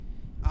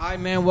All right,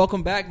 man.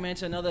 Welcome back, man,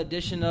 to another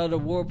edition of the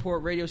War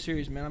Report radio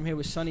series, man. I'm here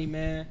with Sonny,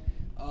 man.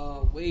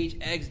 Wage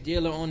X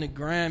Dealer on the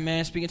gram,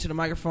 man. Speaking to the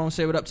microphone,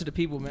 say what up to the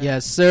people, man.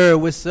 Yes, sir.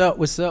 What's up?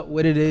 What's up?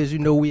 What it is? You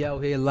know, we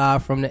out here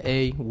live from the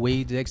A.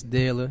 Wage X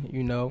Dealer.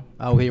 You know,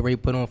 out here ready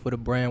to put on for the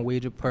brand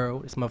Wage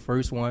Apparel. It's my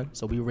first one,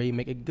 so we ready to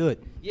make it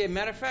good. Yeah,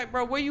 matter of fact,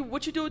 bro, what you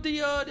do with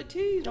the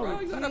tees, bro?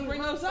 You gotta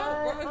bring those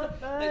out, bro.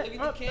 Like,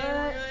 look at the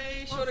camera,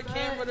 show the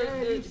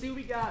camera. See,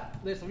 we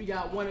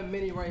got one of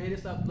many right here.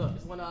 This up, look,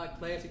 it's one of our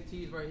classic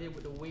tees right here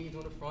with the Wage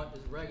on the front.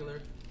 It's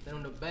regular. Then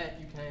on the back,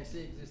 you can't see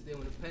it because it's still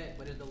in the pack,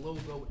 but it's the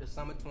logo with the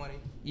Summer 20.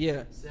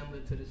 Yeah.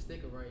 Similar to the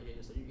sticker right here.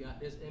 So you got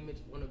this image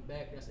on the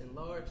back that's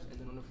enlarged, and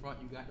then on the front,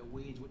 you got the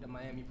Wage with the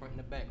Miami print in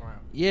the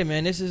background. Yeah,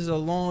 man, this is a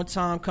long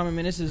time coming,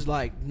 man. This is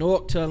like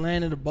Newark to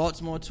Atlanta, to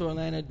Baltimore to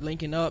Atlanta,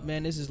 linking up,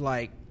 man. This is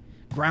like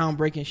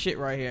groundbreaking shit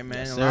right here,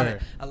 man.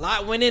 Yes, a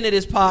lot went into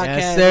this podcast.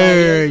 Yes,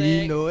 sir. Right,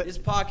 you know it. This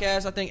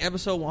podcast, I think,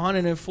 episode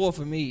 104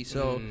 for me.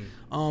 So,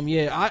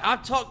 yeah, I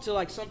talked to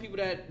like some people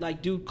that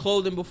like do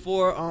clothing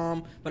before,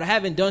 but I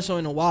haven't done so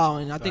in a while,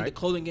 and I think the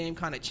clothing game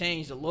kind of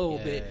changed a little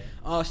bit.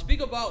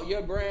 Speak about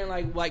your brand,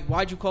 like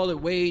why'd you call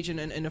it Wage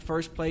in the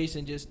first place,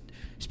 and just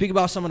speak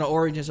about some of the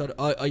origins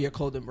of your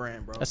clothing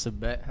brand, bro. That's a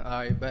bet. All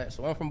right, bet.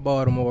 So I'm from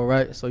Baltimore,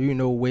 right? So you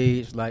know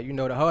Wage, like, you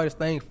know, the hardest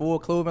thing for a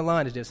clothing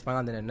line is just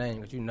finding a name,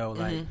 because you know,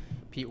 like,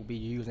 people be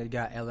using, they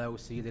got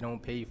LLC, they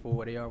don't pay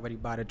for it, they already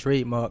buy the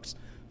trademarks.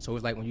 So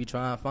it's like when you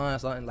try and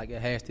find something, like,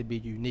 it has to be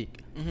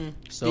unique.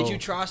 So did you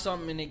try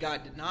something and it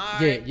got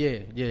denied?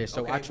 Yeah.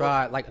 So okay, I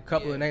tried like a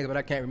couple of names, but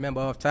I can't remember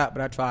off top.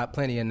 But I tried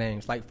plenty of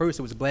names. Like first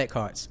it was Black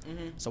Hearts.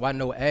 So I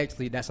know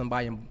actually that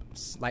somebody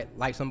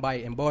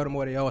in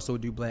Baltimore, they also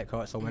do Black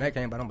Hearts. So when that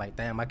came out, I'm like,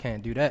 damn, I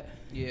can't do that.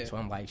 Yeah. So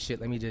I'm like,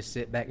 shit, let me just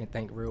sit back and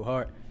think real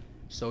hard.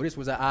 So this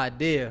was an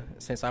idea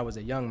since I was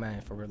a young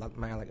man, for real,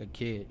 like a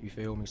kid. You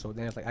feel me? So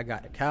then it's like I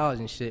got to college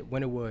and shit.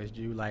 When it was,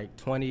 like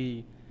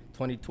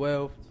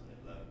 2012.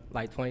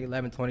 Like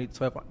 2011,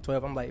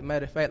 2012, I'm like,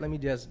 matter of fact, let me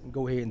just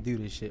go ahead and do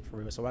this shit for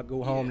real. So I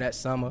go home that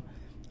summer,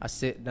 I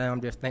sit down,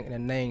 just thinking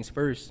of names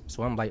first.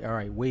 So I'm like, all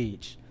right,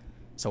 Wage.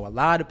 So a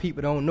lot of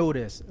people don't know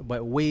this,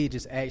 but Wage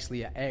is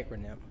actually an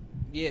acronym.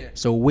 Yeah.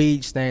 So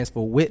Wage stands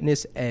for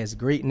Witness as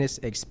Greatness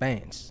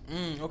Expands.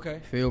 Okay.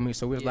 Feel me?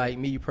 So it's like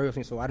me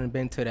personally. So I done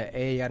been to the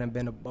A, I done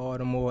been to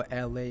Baltimore,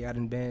 LA, I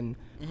done been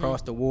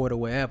across the water,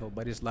 wherever.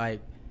 But it's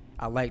like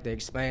I like to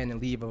expand and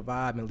leave a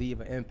vibe and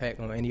leave an impact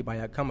on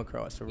anybody I come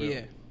across, for real.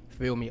 Yeah.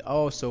 Feel me?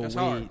 Also, that's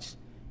Wage. Hard.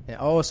 And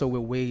also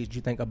with Wage,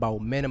 you think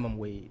about minimum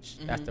wage.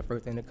 That's the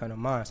first thing that come to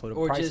mind. So the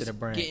or price just of the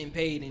brand. Getting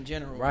paid in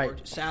general. Right. Or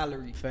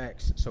salary.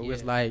 Facts. So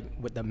it's like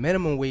with the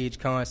minimum wage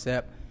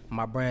concept,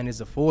 my brand is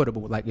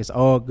affordable. Like it's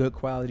all good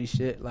quality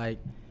shit. Like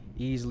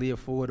easily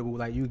affordable.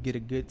 Like you get a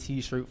good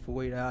t-shirt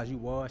for $8. You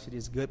wash it.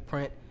 It's good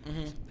print.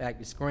 Like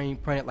the screen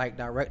print, like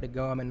direct to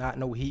garment, not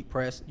no heat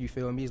press. You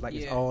feel me? It's like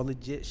it's all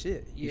legit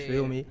shit. You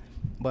feel me?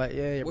 But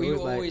were you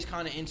always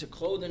kind of into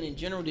clothing in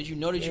general? Did you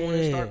know that you wanted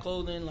to start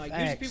clothing? Like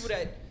there's people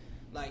that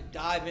like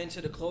dive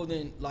into the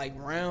clothing like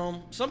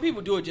realm. Some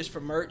people do it just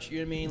for merch. You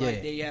know what I mean?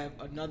 Like they have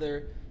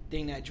another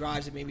thing that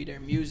drives it, maybe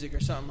their music or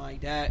something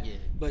like that.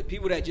 But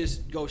people that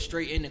just go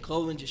straight into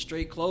clothing, just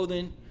straight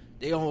clothing,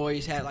 they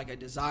always had like a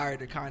desire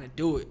to kind of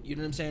do it. You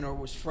know what I'm saying? Or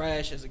was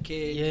fresh as a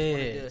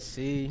kid. Just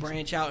wanted to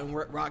branch out and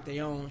rock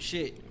their own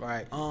shit.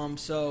 Right.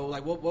 So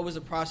like, what was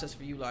the process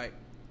for you like?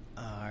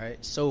 All right.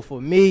 So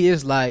for me,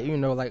 it's like, you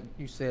know, like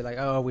you said, like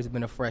I always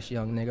been a fresh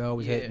young nigga. I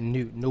always had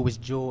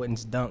newest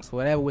Jordans, Dunks,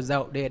 whatever was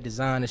out there,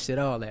 design and shit,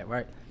 all that,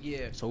 right?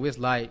 Yeah. So it's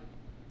like,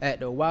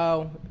 after a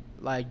while,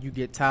 like you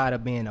get tired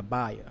of being a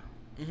buyer.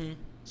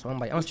 So I'm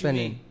like, I'm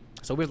spending.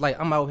 So it's like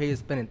I'm out here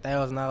spending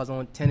 $1,000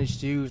 on tennis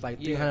shoes, like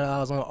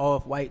 $300 on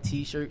off-white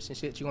T-shirts and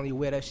shit. You only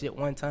wear that shit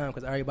one time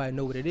because everybody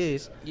know what it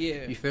is.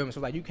 Yeah. You feel me? So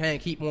like you can't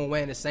keep on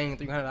wearing the same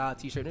 $300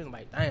 T-shirt. It's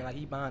like, dang, like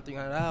he buying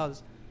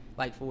 $300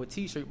 like for a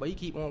T-shirt, but you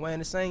keep on wearing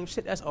the same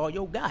shit. That's all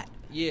you got.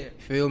 Yeah.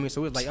 Feel me?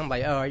 So it's like I'm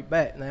like, all right,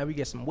 bet. Now we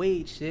get some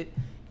Wage shit.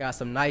 Got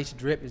some nice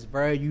drip. It's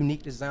very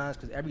unique designs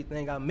because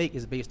everything I make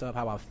is based off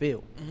how I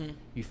feel.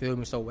 You feel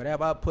me? So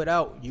whatever I put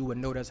out, you would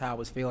know that's how I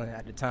was feeling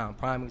at the time.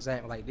 Prime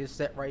example, like this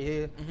set right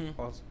here,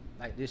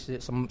 like this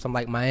shit, some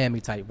like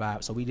Miami type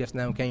vibe. So we just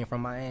now came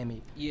from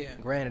Miami. Yeah.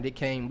 Granted, it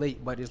came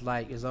late, but it's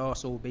like it's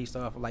also based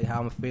off of like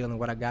how I'm feeling,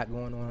 what I got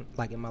going on,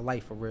 like in my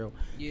life for real.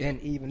 Yeah.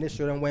 And even this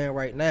shirt I'm wearing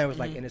right now is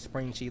like in the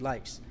spring she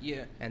likes.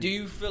 Yeah. And do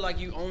you feel like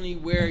you only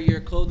wear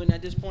your clothing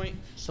at this point?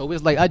 So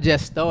it's like I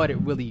just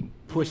started really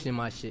pushing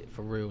my shit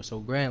for real. So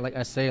granted, like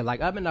I said, like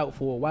I've been out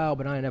for a while,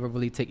 but I ain't never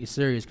really take it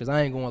serious because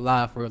I ain't gonna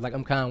lie for real. Like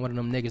I'm kind of one of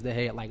them niggas that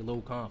had like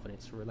low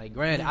confidence for real. Like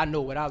granted, I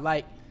know what I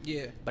like.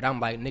 Yeah. But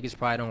I'm like, niggas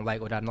probably don't like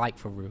what I like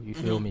for real. You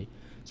feel me?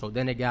 So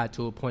then it got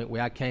to a point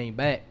where I came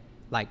back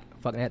like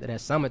fucking after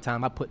that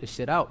summertime, I put the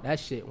shit out. That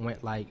shit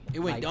went like it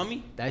went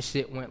dummy. That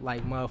shit went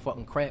like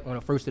motherfucking crack on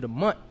the first of the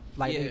month.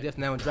 Like they just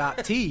now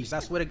drop tees. I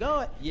swear to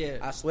God. Yeah.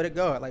 I swear to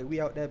God. Like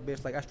we out that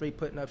bitch. Like I straight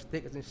putting up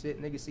stickers and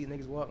shit. Niggas see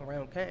niggas walking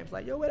around campus.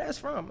 Like yo, where that's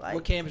from? Like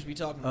what campus we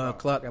talking about?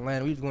 Clark,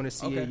 Atlanta. We was going to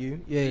CAU. Okay.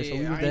 Yeah. So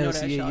we was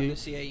down to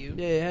CAU.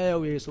 Yeah,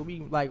 hell yeah. So we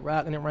like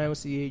rocking around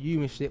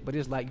CAU and shit. But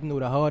it's like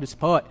the hardest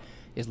part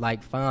is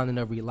like finding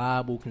a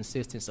reliable,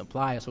 consistent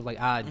supplier. So like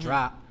I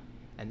drop.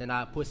 And then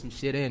I put some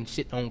shit in.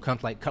 Shit don't come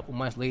like a couple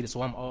months later,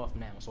 so I'm off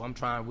now. So I'm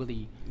trying to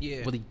really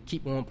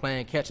keep on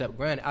playing catch up.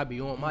 Granted, I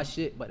be on my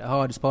shit, but the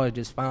hardest part is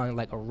just finding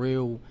like a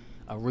real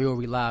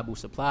reliable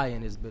supplier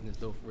in this business,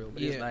 though, for real.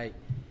 But it's like,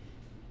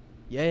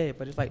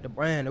 but it's like the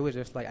brand. It was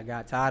just like I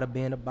got tired of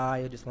being a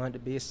buyer, just wanted to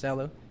be a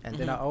seller. And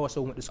then I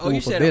also went to school for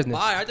business. Oh, you said a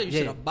buyer? I thought you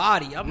said a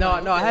body. No,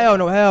 hell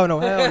no. No, hell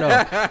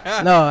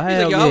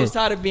like, I was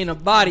tired of being a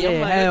body.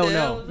 I'm like, hell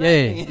no.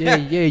 Yeah.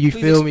 You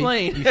feel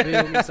me? You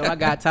feel me? So I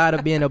got tired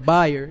of being a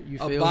buyer. You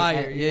feel me? A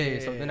buyer, yeah.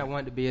 So then I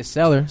wanted to be a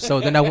seller. So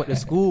then I went to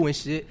school and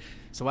shit.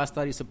 So I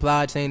studied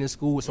supply chain in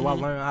school. So I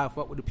learned how to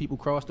fuck with the people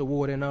across the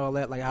water and all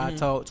that. Like how I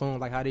talk to them,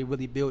 like how they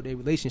really build their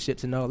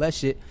relationships and all that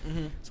shit.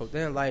 So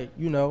then like,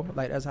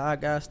 like that's how I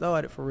got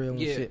started for real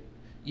and shit.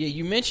 Yeah,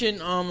 you mentioned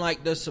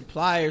like the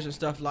suppliers and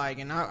stuff like,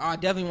 and I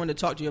definitely wanted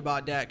to talk to you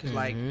about that because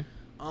like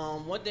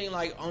one thing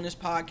like on this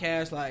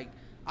podcast, like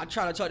I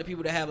try to talk to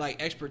people that have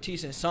like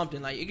expertise in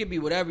something. Like it could be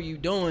whatever you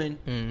doing,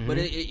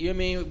 but you know what I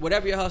mean,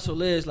 whatever your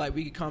hustle is, like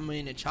we could come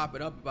in and chop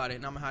it up about it,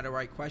 and I'm gonna have the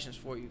right questions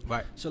for you.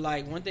 Right. So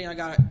like one thing I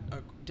got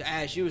to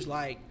ask you is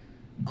like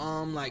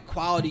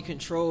quality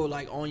control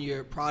like on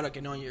your product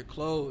and on your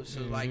clothes.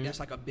 So like that's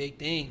like a big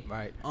thing.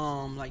 Right.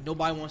 Like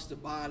nobody wants to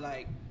buy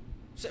like.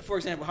 For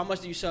example, how much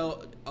do you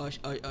sell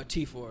a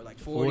tee for? Like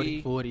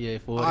 40? 40, yeah,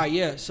 40. All right,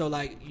 yeah. So,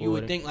 like, you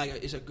would think,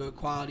 like, it's a good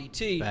quality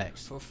tee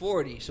for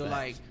 40. So,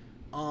 like,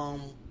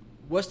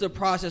 what's the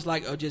process,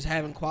 like, of just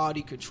having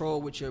quality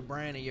control with your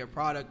brand and your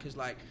product? Because,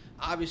 like,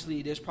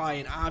 obviously, there's probably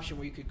an option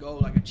where you could go,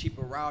 like, a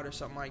cheaper route or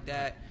something like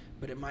that,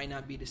 but it might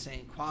not be the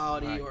same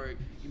quality, or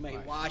you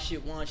might wash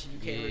it once and you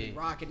can't really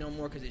rock it no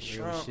more because it's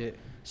shrunk. Shit.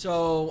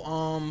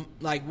 So,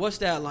 like, what's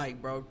that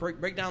like, bro?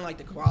 Break down like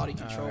the quality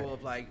control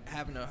of like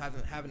having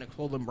a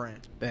clothing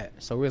brand. Bet.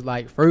 So it's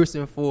like first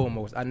and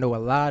foremost, I know a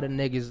lot of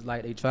niggas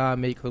like they try to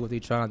make clothes, they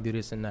try to do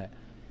this and that.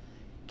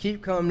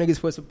 Keep coming niggas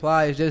for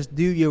supplies. Just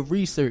do your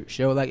research,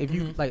 yo. Like if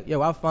you like,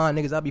 yo, I find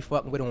niggas I be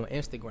fucking with on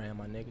Instagram,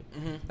 my nigga.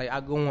 Like I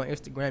go on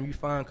Instagram, you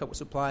find a couple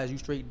suppliers, you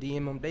straight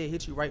DM them, they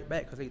hit you right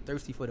back because they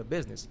thirsty for the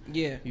business.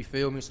 Yeah, you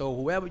feel me? So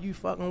whoever you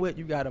fucking with,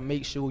 you gotta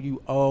make sure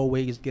you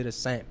always get a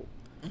sample.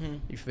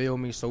 You feel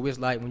me? So it's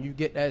like when you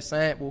get that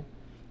sample,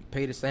 you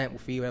pay the sample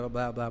fee, blah,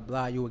 blah, blah,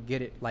 blah. You will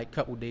get it like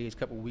couple days,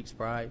 couple weeks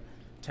probably.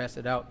 Test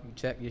it out, you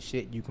check your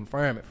shit, you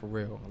confirm it for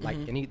real. Like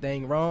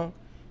anything wrong,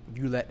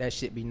 you let that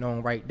shit be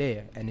known right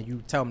there. And then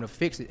you tell them to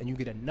fix it and you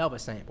get another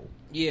sample.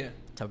 Yeah.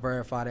 To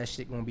verify that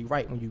shit gonna be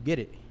right when you get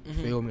it. You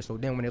feel me? So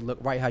then when it look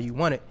right how you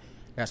want it,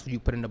 that's when you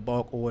put in the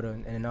bulk order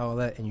and all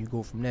that, and you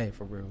go from there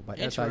for real. But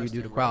that's how you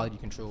do the quality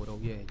control, though.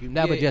 Yeah, you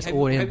never just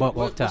order in bulk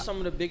off top. What's some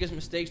of the biggest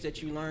mistakes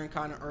that you learned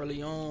kind of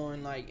early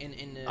on, like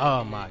in the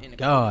oh my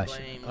gosh,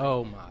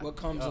 what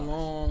comes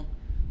along?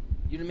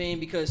 You know what I mean?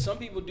 Because some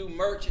people do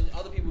merch and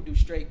other people do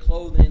straight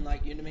clothing,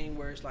 like, you know what I mean?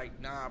 Where it's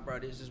like, nah, bro,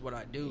 this is what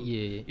I do.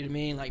 Yeah. You know what I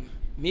mean? Like,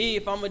 me,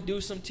 if I'm going to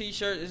do some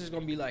t-shirts, this is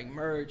going to be like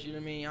merch, you know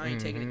what I mean? I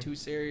ain't taking it too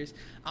serious.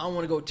 I don't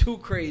want to go too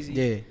crazy.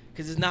 Yeah.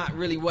 Because it's not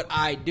really what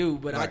I do,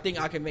 but I think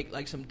I can make,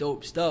 like, some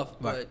dope stuff,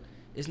 but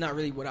it's not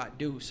really what I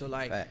do. So,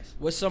 like,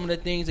 what's some of the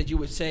things that you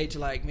would say to,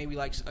 like, maybe,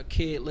 like, a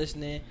kid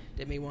listening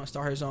that may want to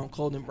start his own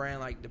clothing brand,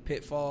 like the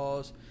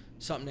pitfalls,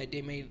 something that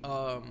they may,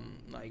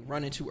 like,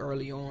 run into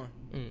early on?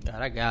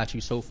 I got you.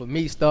 So for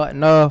me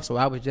starting off, so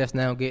I was just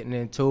now getting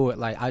into it.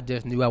 Like I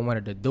just knew I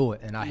wanted to do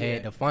it, and I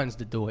had the funds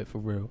to do it for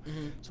real.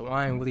 So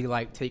I ain't really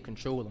like take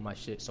control of my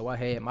shit. So I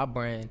had my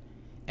brand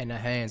in the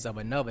hands of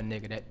another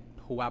nigga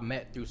who I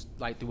met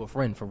through a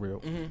friend for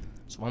real.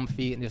 So I'm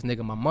feeding this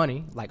nigga my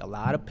money, like a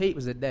lot of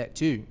papers at that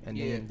too, and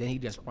then he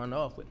just run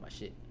off with my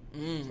shit.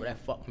 So that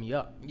fucked me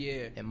up.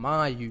 Yeah. And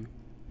mind you,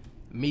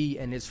 me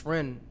and his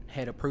friend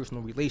had a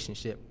personal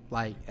relationship,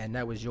 like, and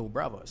that was your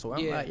brother. So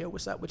I'm like, yo,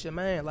 what's up with your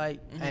man?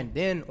 Like, and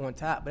then on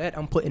top of that,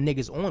 I'm putting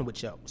niggas on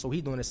with yo. So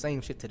he's doing the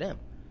same shit to them.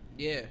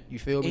 Yeah. You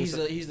feel me?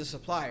 He's the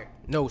supplier.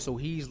 No, so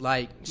he's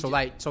like,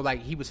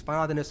 he was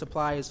finding the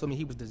suppliers for me.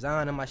 He was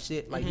designing my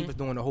shit. Like, he was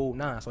doing the whole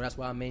nine. So that's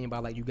what I mean by,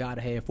 like, you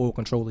gotta have full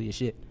control of your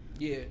shit.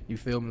 Yeah. You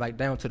feel me? Like,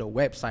 down to the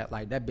website.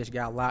 Like, that bitch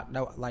got locked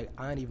out. Like,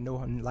 I didn't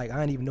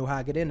even know how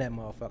I get in that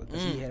motherfucker.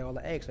 Because he had all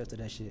the access to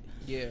that shit.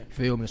 Yeah. You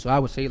feel me? So I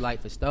would say,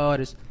 like, for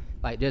starters,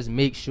 like, just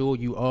make sure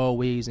you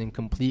always in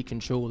complete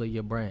control of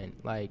your brand.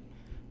 Like,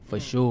 for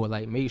sure.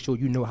 Like, make sure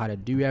you know how to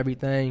do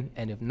everything.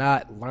 And if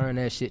not, learn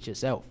that shit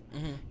yourself.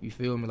 You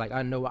feel me? Like,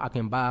 I know I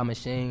can buy a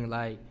machine,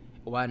 like,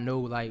 or I know,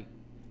 like,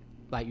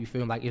 you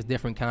feel me? Like, it's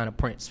different kind of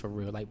prints for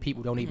real. Like,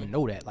 people don't even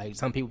know that. Like,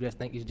 some people just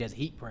think it's just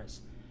heat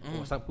prints.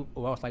 or some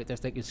people else like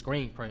just think it's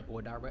screen print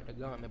or direct to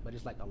garment, but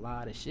it's like a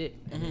lot of shit.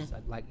 And it's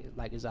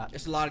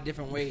it's a lot of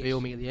different ways. You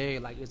feel me? Yeah,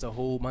 like it's a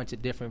whole bunch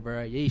of different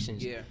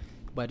variations. Yeah.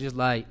 But just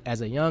like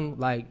as a young,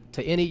 like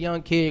to any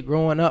young kid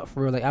growing up,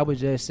 for real, like I would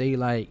just say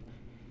like,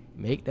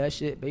 make that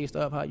shit based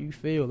off how you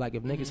feel. Like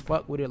if niggas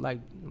fuck with it, like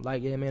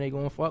yeah, man, they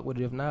gonna fuck with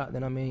it. If not,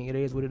 then I mean, it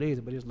is what it is.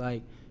 But it's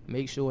like,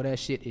 make sure that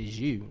shit is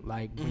you.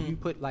 Like when you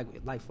put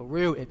like for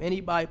real, if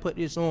anybody put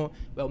this on,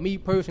 well, me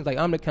personally,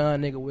 like I'm the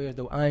kind of nigga where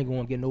though I ain't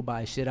gonna get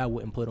nobody shit I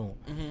wouldn't put on.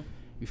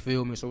 You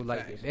feel me? So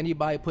like, if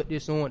anybody put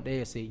this on,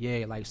 they'd say,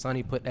 yeah, like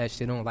Sonny put that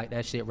shit on, like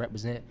that shit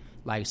represent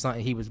like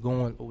something he was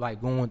going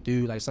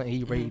through, like something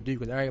he ready to do.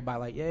 Because everybody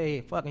like, yeah,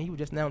 fucking, he was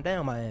just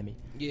down Miami.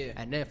 Yeah.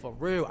 And then for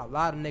real, a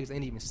lot of niggas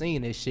ain't even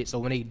seen this shit. So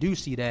when they do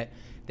see that,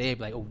 they be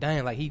like, oh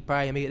damn, like he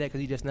probably made that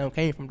because he just now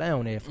came from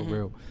down there for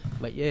real.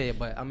 But yeah,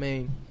 but I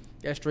mean,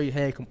 that straight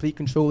had complete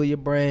control of your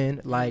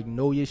brand. Like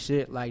know your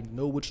shit, like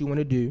know what you want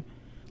to do,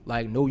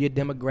 like know your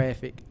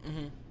demographic.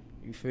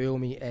 You feel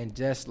me? And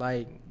just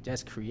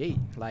create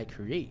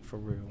for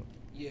real.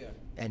 Yeah.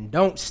 And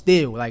don't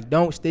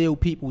steal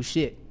people's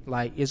shit.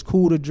 Like it's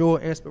cool to draw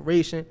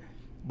inspiration,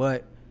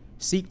 but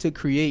seek to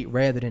create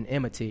rather than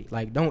imitate.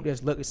 Like don't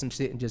just look at some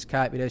shit and just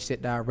copy that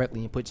shit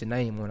directly and put your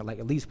name on it. Like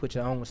at least put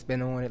your own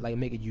spin on it, like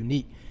make it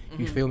unique.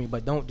 You feel me?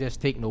 But don't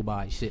just take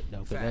nobody's shit though,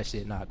 because that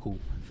shit not cool.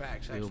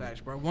 Facts,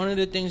 bro. One of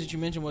the things that you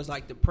mentioned was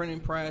like the printing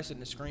press and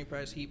the screen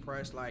press, heat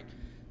press. Like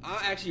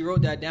I actually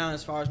wrote that down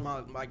as far as my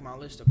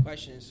list of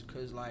questions,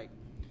 because like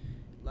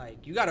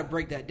you got to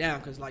break that down,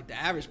 because like the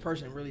average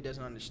person really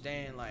doesn't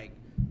understand like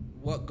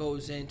what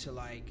goes into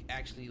like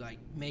actually like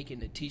making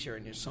the t-shirt,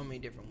 and there's so many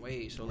different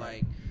ways. So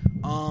like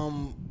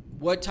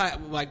what type,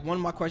 like one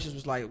of my questions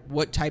was like,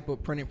 what type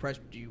of printing press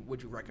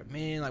would you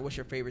recommend? Like what's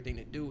your favorite thing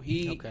to do?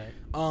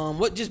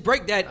 What, just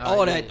break that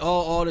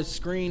all the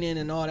screening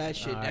and all that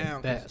shit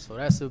down. So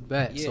that's a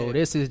bet. Yeah. So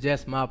this is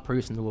just my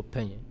personal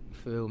opinion.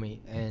 Feel me?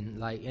 And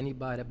like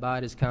anybody that buy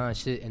this kind of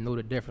shit and know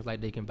the difference,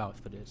 like they can vouch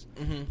for this.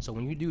 So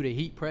when you do the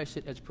heat press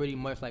shit, that's pretty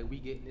much like we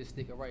getting this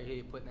sticker right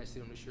here, putting that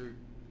shit on the shirt.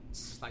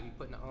 It's like you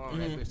putting the arm on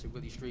that bitch to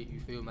really straight.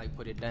 You feel me? Like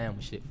put it down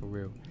with shit for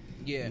real.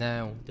 Yeah.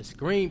 Now the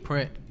screen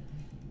print,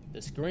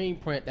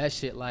 that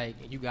shit like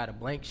you got a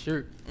blank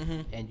shirt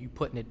and you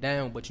putting it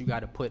down, but you got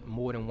to put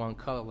more than one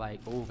color like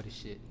over the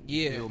shit.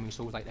 Yeah. You feel me?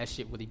 So it's like that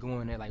shit really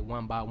going there like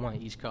one by one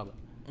each color.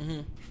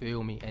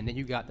 Feel me? And then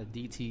you got the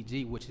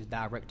DTG, which is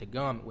direct to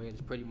garment, where it's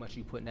pretty much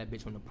you putting that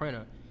bitch on the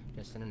printer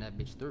and sending that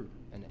bitch through,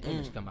 and the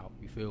image come out.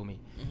 You feel me?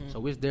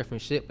 So it's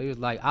different shit. But it's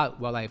like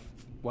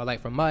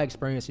like from my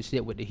experience and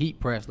shit with the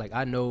heat press, like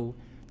I know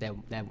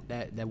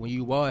that when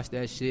you wash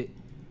that shit,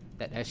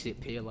 that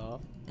shit peel off.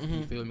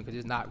 You feel me? Because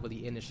it's not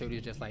really in the shirt;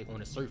 it's just like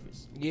on the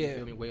surface. Yeah. You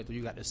feel me? Where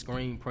you got the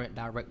screen print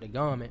direct to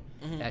garment,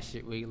 that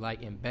shit really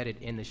like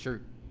embedded in the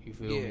shirt. You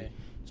feel me?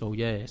 So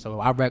yeah, so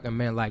I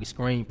recommend like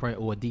screen print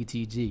or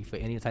DTG for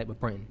any type of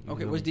printing.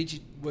 Okay, what's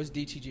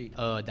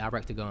DTG?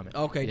 Direct to garment.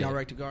 Okay,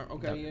 direct to garment.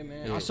 Okay, yeah,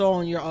 man. Yeah. I saw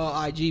on your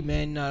IG,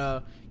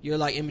 man. You're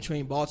like in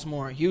between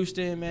Baltimore and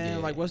Houston, man.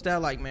 Yeah. Like, what's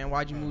that like, man?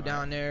 Why'd you move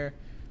down there?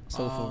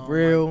 So for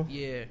real,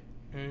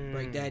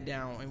 break that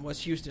down. And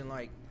what's Houston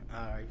like?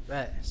 All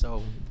right,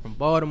 so from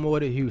Baltimore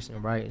to Houston,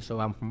 right? So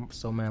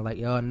man, like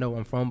y'all know,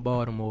 I'm from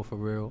Baltimore for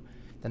real.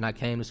 Then I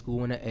came to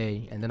school in the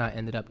A, and then I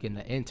ended up getting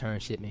an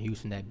internship in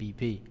Houston at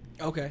BP.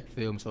 Okay.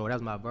 Feel me? So that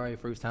was my very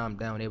first time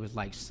down there. It was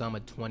like summer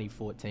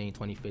 2014,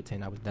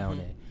 2015. I was down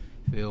there.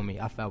 Feel me?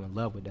 I fell in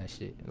love with that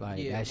shit.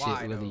 Like that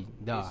shit really.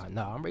 Nah.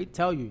 I'm ready to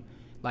tell you,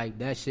 like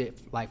that shit.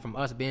 Like from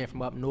us being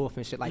from up north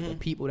and shit. Like the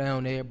people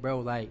down there, bro.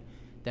 Like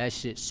that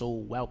shit so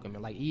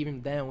welcoming. Like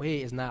even down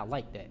here, it's not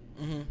like that.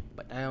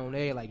 But down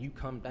there, like you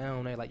come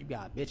down there, like you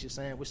got bitches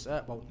saying what's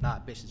up. Well,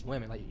 not bitches,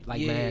 women. Like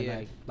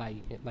I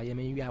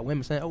mean, you got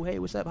women saying, oh hey,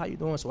 what's up? How you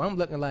doing? So I'm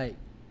looking like.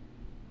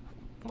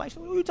 I'm like,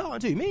 so who you talking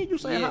to? Me? You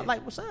saying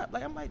like, what's up?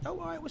 Like, I'm like, oh,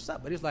 all right, what's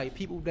up? But it's like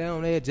people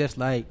down there just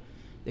like,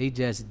 they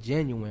just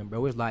genuine,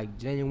 bro. It's like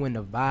genuine.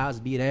 The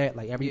vibes be that.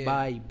 Like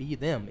everybody be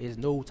them. It's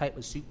no type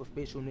of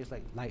superficialness.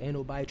 Like ain't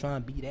nobody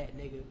trying to be that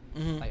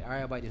nigga. Like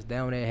everybody just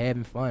down there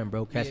having fun,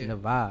 bro, catching the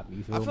vibe.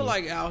 You feel me? I feel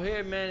like out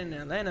here, man, in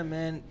Atlanta,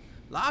 man,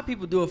 a lot of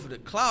people do it for the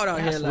clout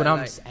out here.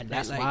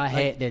 That's why I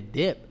had to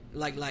dip.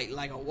 Like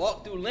a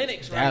walk through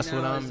Lenox right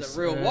now. It's a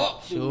real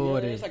walk through.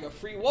 It's like a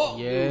free walk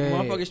through.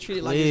 Motherfuckers treat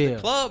it like it's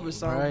the club or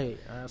something. Right.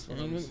 That's what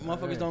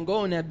motherfuckers don't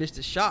go in that bitch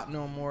to shop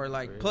no more.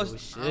 Like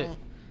plus,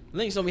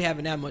 Lenox don't be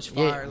having that much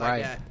fire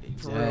that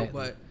for real.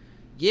 But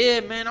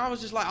yeah, man, I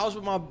was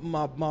with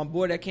my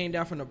boy that came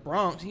down from the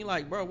Bronx. He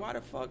like, bro, why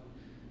the fuck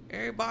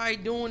everybody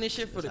doing this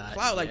shit for the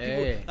clout? Like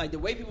people, like the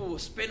way people will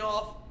spin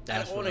off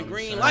on a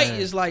green light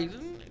is like.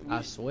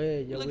 I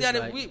swear, yo. Look at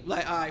it. We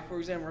like, all right. For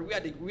example,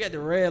 we had the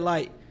red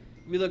light.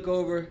 We look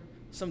over,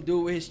 some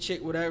dude with his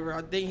chick, whatever.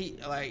 I think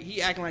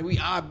he acting like we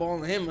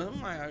eyeballing him.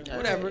 I'm like,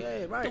 whatever.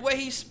 The way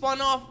he spun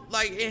off,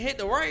 like, and hit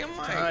the right, I'm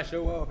like, trying to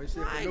show off and shit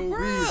like, for no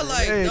reason.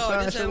 Like,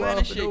 no, this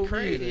Atlanta shit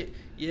crazy.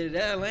 Yeah,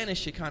 that Atlanta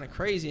shit kind of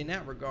crazy in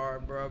that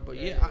regard, bro. But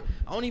I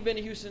only been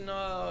to Houston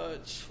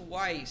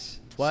twice.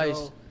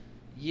 So,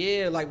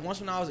 Yeah, like once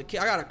when I was a kid,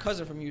 I got a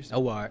cousin from Houston.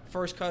 Oh, all right.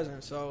 First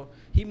cousin, so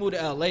he moved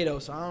to LA though,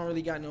 so I don't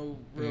really got no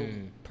real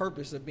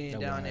purpose of being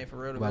down there for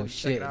real. Well, really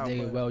shit, check it out,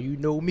 nigga. Well, you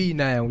know me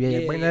now.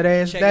 Yeah, bring that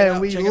ass check down.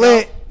 We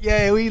lit.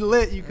 Yeah, we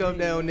lit. You come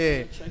down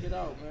there. Check it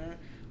out,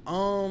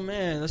 man.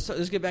 Man,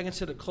 let's get back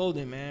into the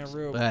clothing, man,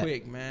 real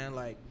quick, man.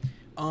 Like,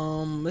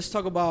 let's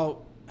talk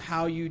about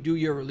how you do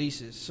your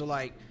releases. So,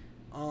 like,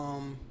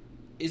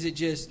 is it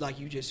just like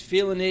you just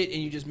feeling it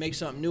and you just make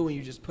something new and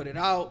you just put it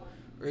out,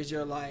 or is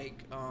there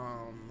like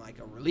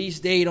a release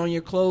date on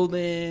your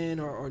clothing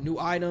or new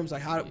items?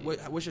 Like,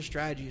 what's your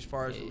strategy as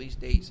far as release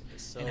dates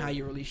and how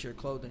you release your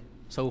clothing?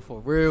 So for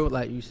real,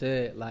 like you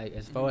said, like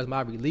as far as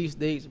my release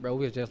dates, bro,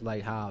 it's just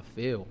like how I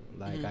feel.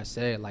 Like I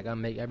said, like I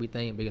make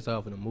everything based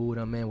off of the mood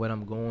I'm in, what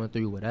I'm going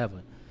through,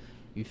 whatever.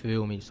 You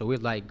feel me? So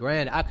it's like,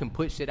 granted, I can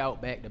put shit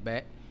out back to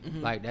back.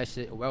 Like that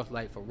shit, well,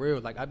 like for real,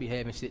 like I be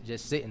having shit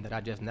just sitting that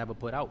I just never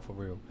put out for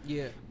real.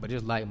 Yeah. But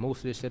it's like most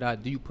of the shit I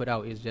do put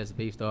out is just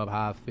based off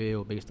how I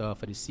feel, based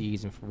off of the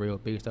season for real,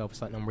 based off of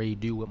something I'm ready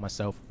to do with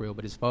myself for real.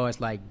 But as far as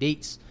like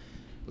dates,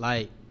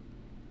 like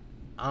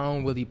I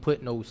don't really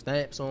put no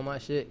stamps on my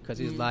shit because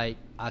it's like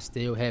I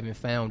still haven't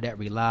found that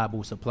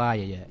reliable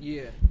supplier yet.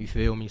 Yeah. You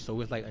feel me? So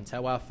it's like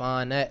until I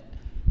find that,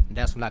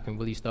 that's when I can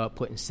really start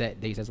putting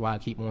set dates. That's why I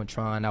keep on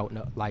trying out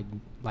like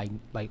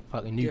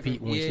fucking new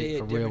people and shit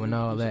for real and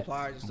all that.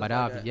 But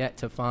I've yet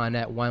to find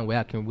that one where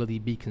I can really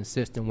be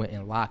consistent with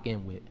and lock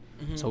in with.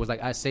 So it's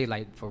like I say,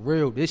 like for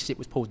real, this shit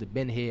was supposed to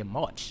been here in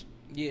March.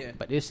 Yeah.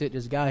 But this shit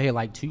just got here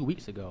like 2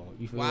 weeks ago.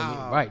 You feel me?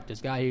 Right.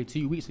 Just got here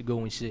 2 weeks ago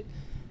and shit.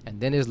 And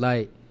then it's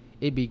like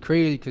it be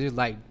crazy because it's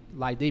like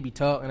they be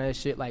talking that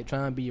shit like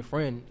trying to be your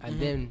friend,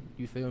 and then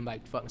you feel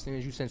like fucking as soon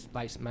as you send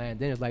like man,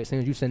 then it's like as soon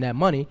as you send that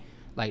money.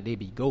 Like, they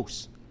be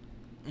ghosts.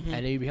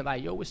 And they be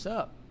like, yo, what's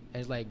up? And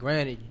it's like,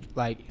 granted,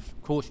 like,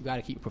 of course, you got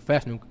to keep it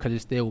professional because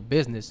it's still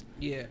business.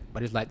 Yeah.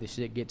 But it's like the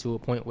shit get to a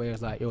point where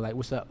it's like, yo, like,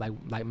 what's up?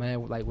 Like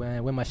man,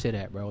 where my shit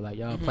at, bro? Like,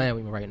 y'all playing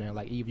with me right now.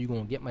 Like, either you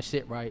going to get my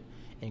shit right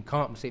and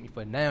compensate me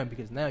for now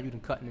because now you done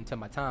cutting into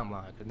my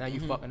timeline. Because now you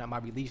fucking up my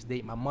release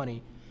date, my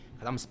money.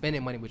 Because I'm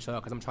spending money with y'all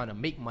because I'm trying to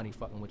make money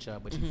fucking with y'all,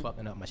 but you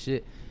fucking up my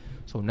shit.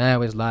 So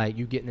now it's like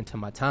you getting into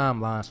my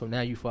timeline, so now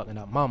you fucking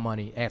up my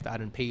money after I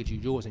done paid you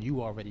yours and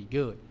you already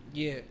good.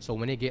 Yeah. So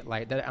when it get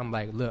like that, I'm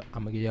like, look,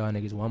 I'm going to give y'all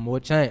niggas one more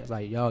chance.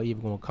 Like, y'all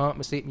either going to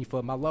compensate me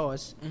for my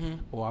loss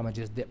or I'm going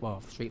to just dip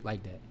off straight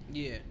like that.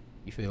 Yeah.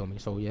 You feel me?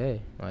 So, yeah.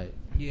 Like.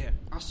 Yeah.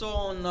 I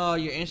saw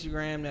on your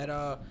Instagram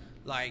that,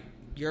 like,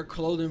 your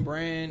clothing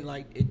brand,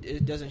 like,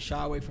 it doesn't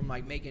shy away from,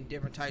 like, making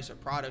different types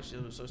of products.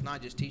 So it's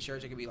not just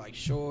T-shirts. It could be, like,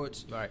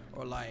 shorts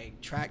or, like,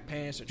 track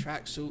pants or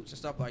track suits and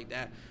stuff like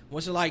that.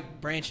 What's it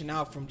like branching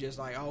out from just,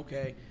 like,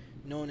 okay,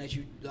 knowing that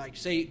you, like,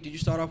 say, did you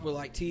start off with,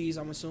 like, tees,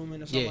 I'm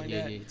assuming, or something like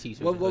that? Yeah,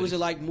 T-shirts. What was it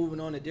like moving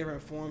on to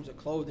different forms of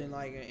clothing,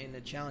 like, and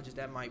the challenges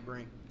that might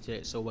bring? Yeah,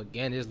 so,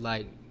 again, it's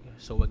like,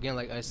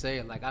 like I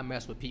said, like I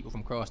mess with people from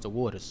across the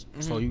waters.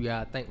 So you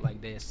gotta think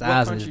like their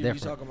size is different.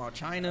 You talking about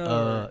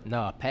China?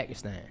 No,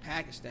 Pakistan.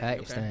 Pakistan,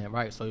 okay.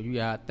 Right. So you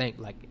gotta think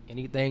like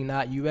anything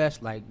not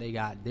U.S. Like they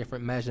got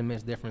different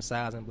measurements, different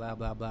size, and blah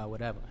blah blah,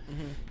 whatever.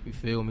 You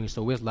feel me?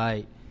 So it's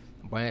like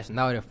branching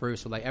out at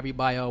first. So like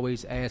everybody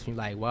always asks me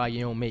like, why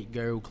you don't make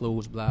girl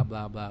clothes, blah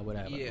blah blah,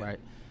 whatever. Yeah. Right.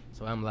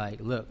 So I'm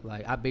like, look,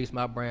 like I base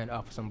my brand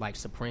off of some like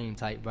Supreme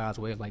type vibes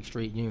where it's like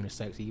straight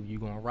unisex. Either you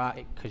gonna rock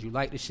it because you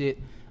like the shit,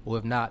 or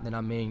if not, then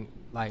I mean,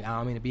 like I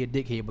don't mean to be a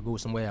dickhead, but go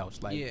somewhere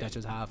else. Like that's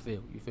just how I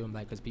feel. You feel me?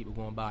 Like because people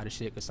gonna buy the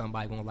shit because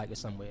somebody gonna like it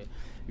somewhere.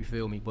 You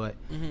feel me? But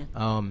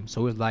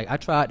so it's like I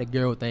tried the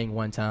girl thing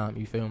one time.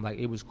 You feel me? Like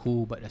it was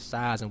cool, but the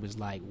sizing was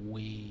like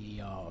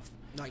way off.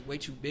 Like way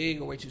too big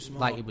or way too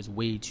small? Like it was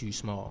way too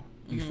small.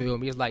 You feel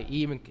me? It's like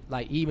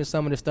even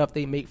some of the stuff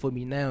they make for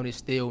me now is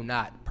still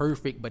not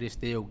perfect, but it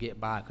still get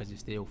by because it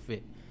still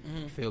fit.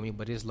 You feel me?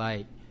 But it's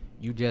like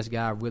you just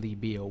gotta really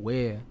be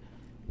aware.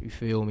 You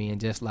feel me? And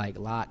just like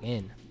lock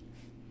in.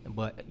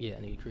 But yeah,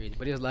 nigga crazy.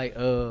 But it's like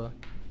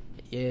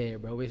yeah,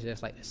 bro. It's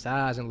just like the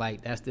size and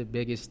like that's the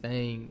biggest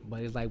thing.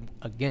 But it's like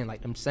again,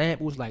 like them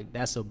samples, like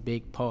that's a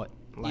big part.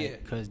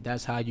 Like because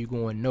that's how you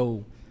gonna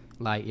know.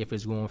 Like if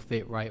it's going to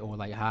fit right or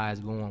like how it's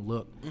going to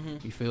look.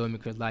 You feel me?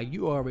 Because like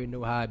you already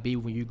know how it be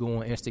when you go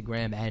on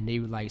Instagram and they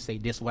like say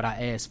this what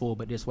I asked for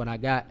but this what I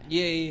got.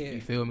 Yeah.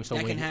 You feel me? So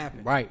that can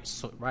happen. Right.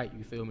 So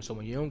you feel me? So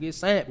when you don't get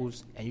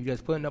samples and you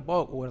just put in a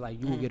bulk order, like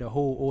you will get a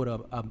whole order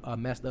of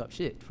messed up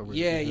shit for real.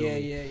 Yeah.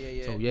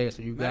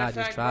 So you gotta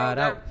just try it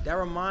out. That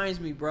reminds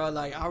me, bro.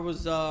 Like I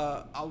was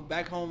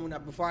back home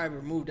before I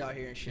ever moved out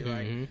here and shit.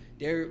 Right.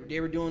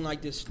 They were doing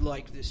like this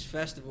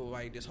festival,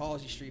 like this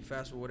Halsey Street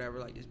Festival, whatever.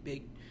 Like this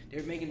big. They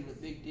were making it a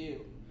big deal.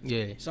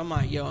 Yeah. So I'm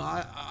like, yo,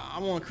 I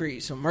want to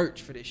create some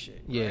merch for this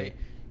shit. Yeah. Right?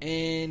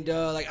 And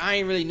like I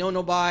ain't really know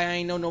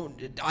nobody.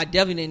 I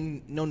definitely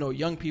didn't know no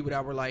young people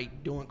that were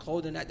like doing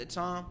clothing at the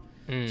time.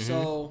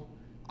 So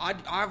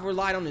I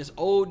relied on this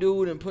old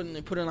dude and put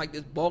in like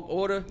this bulk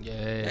order.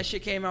 Yeah. That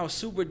shit came out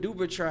super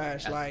duper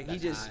trash. Like he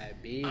just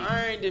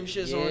ironed them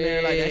shits on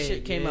there. Like that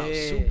shit came out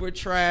super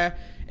trash.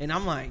 And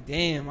I'm like,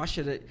 damn, I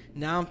should have.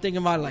 Now I'm thinking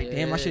about it like,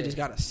 damn, I should just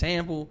got a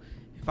sample.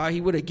 If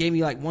he would have gave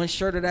me like one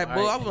shirt of that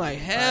book, I'm like,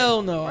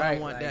 hell no, I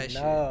don't want like, that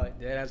shit. No,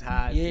 that's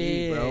how it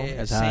be, bro.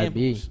 That's how it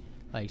be.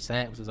 Like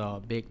samples is all a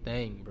big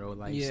thing, bro.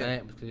 Like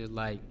samples, cause it's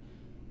like,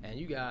 and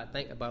you gotta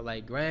think about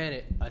like,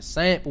 granted, a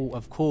sample,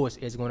 of course,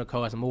 is gonna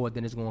cost more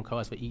than it's gonna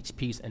cost for each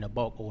piece in a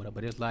bulk order.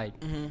 But it's like,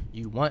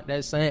 you want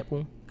that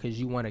sample because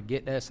you want to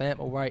get that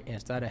sample right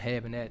instead of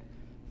having that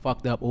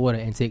fucked up order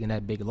and taking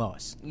that big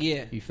loss.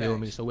 Yeah, you feel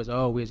me? So it's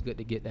always good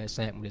to get that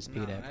sample, just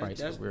pay that price.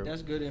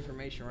 That's good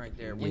information right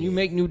there. When you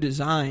make new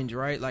designs,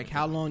 right? Like,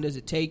 how long does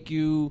it take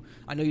you?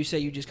 I know you say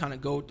you just kind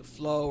of go with the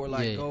flow, or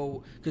like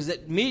go, because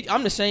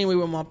I'm the same way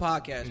with my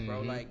podcast,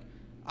 bro. Like,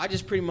 I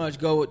just pretty much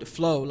go with the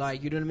flow.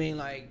 Like, you know what I mean?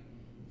 Like,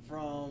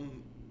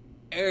 from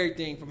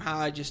everything, from how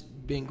I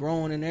just been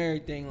growing and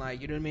everything.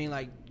 Like, you know what I mean?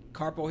 Like,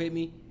 Carpo hit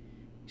me,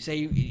 say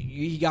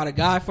you got a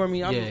guy for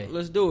me.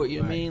 Let's do it. You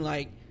know what I mean?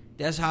 Like,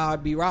 that's how I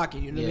be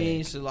rocking, you know what I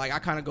mean? So, like, I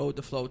kind of go with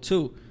the flow,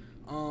 too.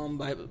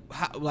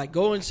 Like,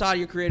 go inside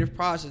your creative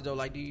process, though.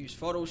 Like, do you use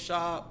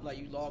Photoshop? Like,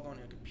 you log on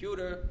your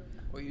computer?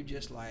 Or you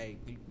just, like,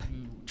 you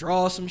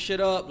draw some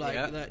shit up?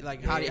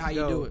 Like, how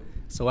you do it?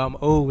 So, I'm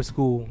old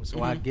school.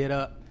 So, I get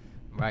up,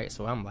 right?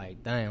 So, I'm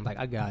like, damn, like,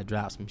 I got to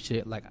drop some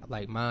shit.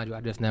 Like, mind you,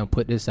 I just now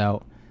put this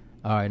out.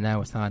 All right,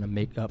 now it's time to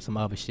make up some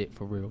other shit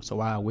for real. So,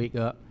 I wake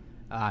up.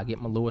 I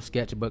get my little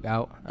sketchbook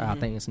out. I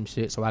think of some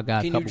shit. So I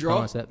got a couple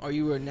concepts. Are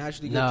you a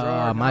naturally good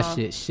drawer? My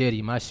shit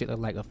shitty. My shit look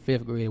like a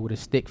 5th grader with a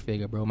stick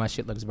figure, bro. My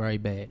shit looks very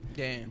bad.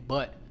 Damn.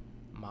 But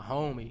my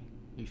homie,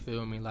 you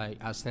feel me? Like,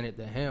 I sent it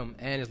to him,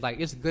 and it's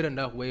like, it's good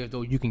enough way as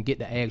though you can get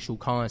the actual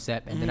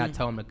concept, and then I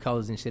tell him the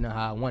colors and shit and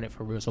how I want it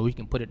for real, so we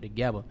can put it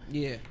together.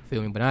 Yeah.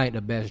 Feel me? But I ain't the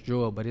best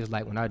drawer. But it's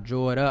like when I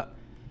draw it up,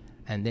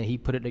 and then he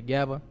put it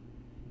together,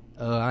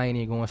 I ain't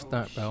even gonna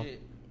stunt, bro.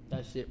 Shit.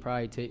 That shit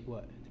probably take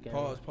what?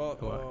 Pause.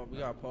 We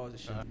gotta pause the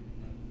shit.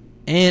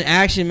 And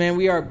action, man.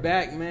 We are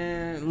back,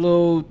 man.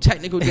 Little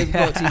technical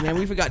difficulty, man.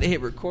 We forgot to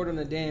hit record on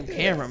the damn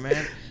camera,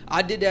 man.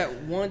 I did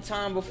that one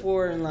time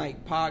before in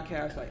like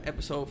podcast, like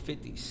episode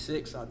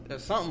 56 or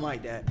something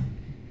like that.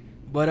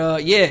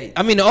 But yeah,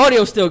 I mean the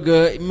audio's still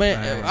good,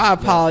 man. I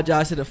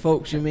apologize to the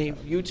folks. You mean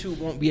YouTube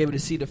won't be able to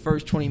see the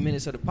first 20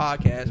 minutes of the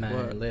podcast,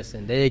 man, but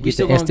listen, they get we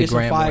still the gonna Instagram get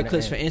some fire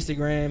clips for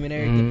Instagram and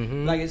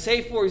everything. Like,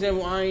 say for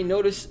example, I ain't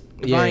noticed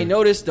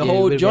the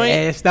whole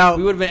joint,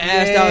 we would have been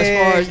asked out as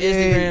far as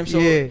Instagram.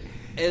 So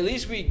at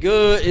least we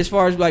good as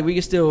far as like we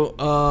can still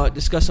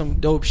discuss some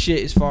dope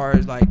shit as far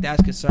as like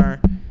that's concerned.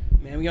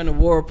 Man, we on the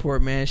War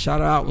Report, man. Shout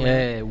out,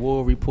 man. Yeah,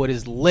 War Report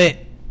is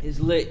lit. It's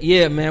lit.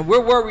 Yeah, man.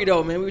 Where were we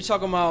though, man? We were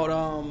talking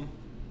about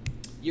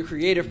your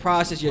creative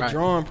process, your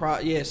drawing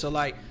process. Yeah, so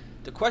like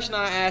the question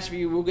I asked for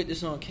you, we'll get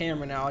this on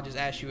camera now. I'll just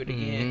ask you it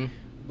again.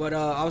 But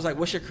I was like,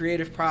 what's your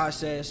creative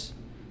process?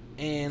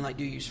 And like,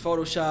 do you use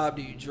Photoshop?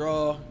 Do you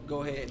draw?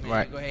 Go ahead,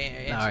 man. Go ahead and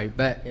answer. All right,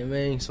 bet. I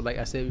mean, so like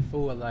I said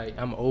before, like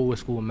I'm old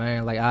school,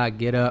 man. Like I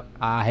get up,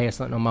 I have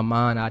something on my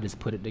mind, I just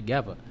put it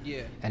together.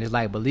 Yeah. And it's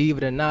like, believe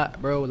it or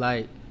not, bro,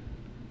 like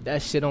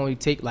that shit only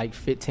take like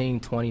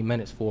 15, 20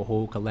 minutes for a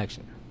whole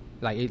collection.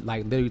 Like it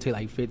like literally take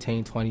like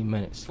 15, 20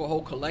 minutes. For a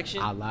whole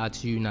collection? I lie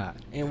to you not.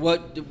 And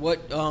what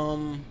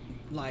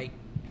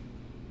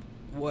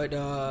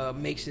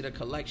makes it a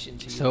collection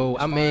to you? So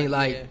I mean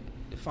like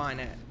define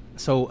that.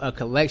 So a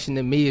collection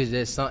to me is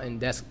just something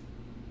that's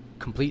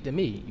complete to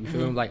me. You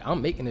feel me? Like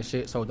I'm making this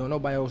shit, so don't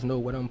nobody else know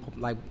what I'm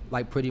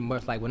like pretty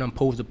much like what I'm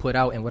supposed to put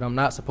out and what I'm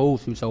not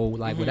supposed to. So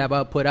like whatever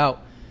I put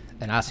out,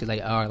 and I see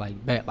like, all right,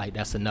 like bet, like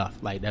that's enough,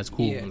 like that's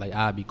cool, like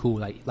I'll be cool,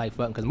 like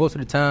fucking, because most of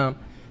the time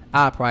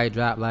I probably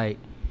drop like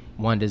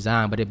one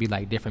design, but it'd be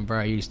like different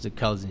variations of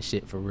colors and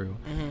shit for real.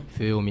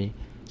 Feel me?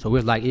 So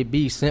it's like it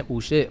be simple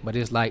shit, but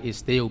it's like it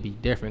still be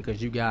different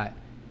because you got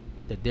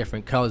the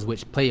different colors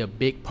which play a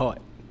big part.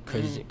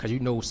 Cause you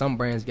know some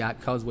brands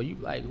got colors where you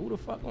like, who the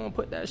fuck gonna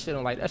put that shit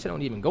on? Like that shit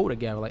don't even go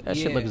together. Like that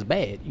shit looks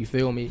bad. You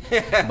feel me?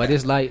 But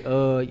it's like,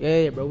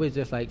 yeah, bro. It's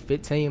just like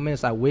 15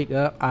 minutes. I wake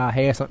up, I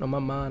have something on my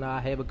mind. I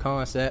have a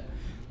concept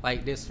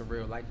like this for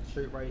real. Like the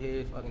shirt right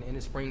here, fucking in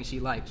the spring she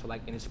likes. So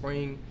like in the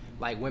spring,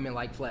 like women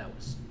like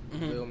flowers.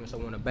 You feel me?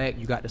 So on the back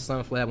you got the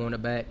sunflower on the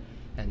back,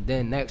 and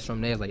then next from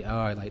there is like,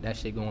 all right, like that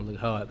shit gonna look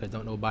hard because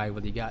don't nobody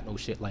really got no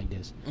shit like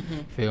this.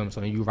 Feel me?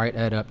 So you write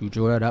that up, you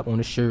draw that up on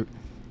the shirt,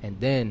 and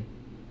then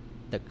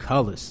the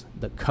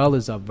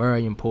colors are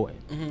very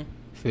important.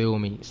 Feel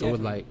me? So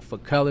it's like for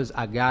colors,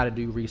 I gotta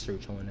do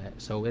research on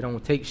that. So it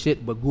don't take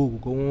shit but Google.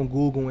 Go on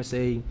Google and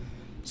say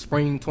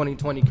spring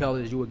 2020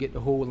 colors. You will get the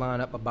whole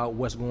lineup about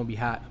what's gonna be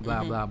hot.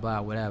 Blah blah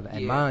blah, whatever.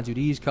 And mind you,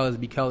 these colors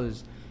be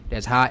colors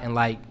that's hot in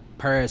like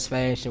Paris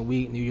Fashion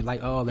Week, and you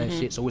like all that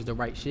shit. So it's the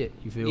right shit.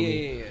 You feel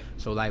me? Yeah.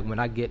 So like when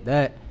I get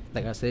that,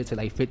 like I said, it take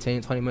like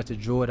 15, 20 minutes to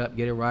draw it up,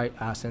 get it right.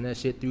 I send that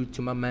shit through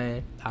to my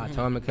man. I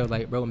tell him the color,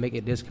 like, bro, make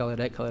it this color,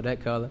 that color,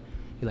 that color.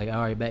 He like,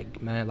 all right,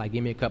 back, man, like,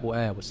 give me a couple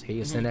hours.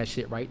 He'll send that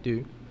shit right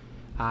through.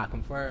 I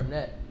confirm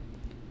that.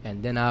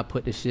 And then I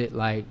put the shit,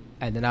 like,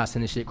 and then I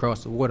send the shit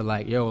across the water,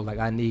 like, yo, like,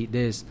 I need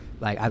this.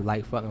 Like, I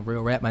like fucking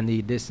real rap. I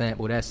need this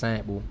sample, that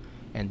sample.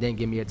 and then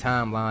give me a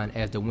timeline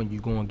as to when you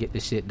gonna get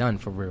this shit done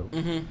for real.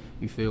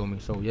 You feel me?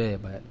 So yeah,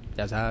 but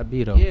that's how it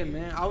be though. Yeah,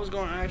 man. I was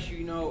gonna ask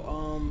you,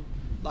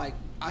 like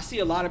I see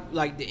a lot of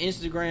like the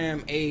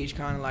Instagram age,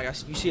 kind of like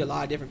you see a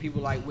lot of different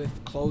people like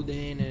with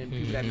clothing and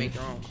people that make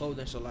their own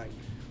clothing. So like,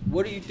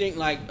 what do you think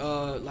like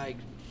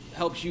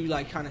helps you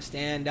like kind of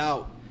stand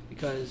out?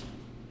 Because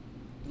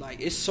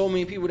like it's so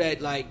many people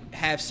that like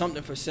have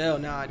something for sale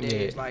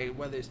nowadays, like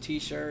whether it's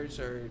t-shirts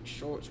or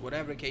shorts,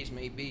 whatever the case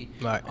may be.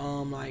 Right.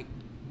 Like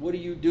what do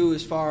you do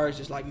as far as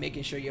just like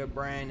making sure your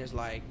brand is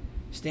like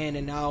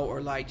standing out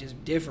or like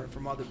just different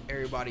from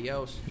everybody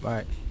else?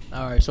 Right.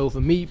 All right. So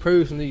for me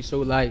personally, so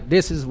like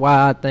this is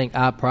why I think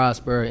I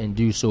prosper and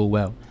do so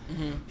well.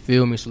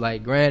 Feel me? So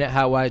like, granted,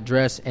 how I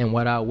dress and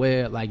what I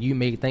wear, like you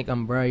may think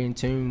I'm very in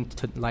tune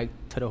to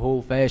the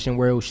whole fashion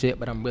world shit,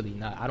 but I'm really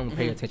not. I don't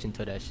pay attention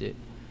to that shit.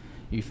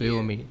 You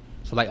feel me?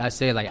 So like I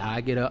said, like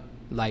I get up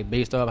like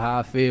based off how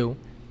I feel.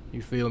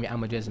 You feel me?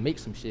 I'ma just make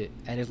some shit,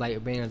 and it's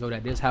like being as though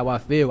that this how I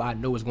feel. I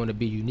know it's going to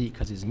be unique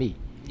because it's me.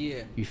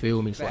 Yeah. You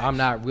feel me? Facts. So I'm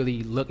not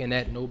really looking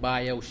at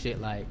nobody else shit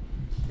like,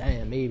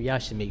 damn, maybe I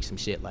should make some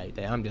shit like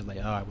that. I'm just like,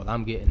 all right, well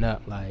I'm getting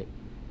up like,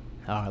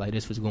 all right, like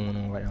this what's going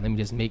on right now. Let me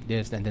just make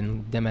this, and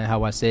then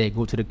how I said,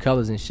 go to the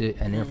colors and shit,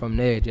 and then from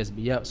there just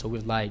be up. So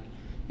it's like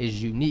it's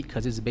unique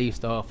because it's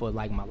based off of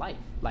like my life.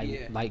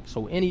 Like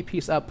so any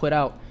piece I put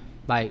out,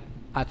 like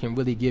I can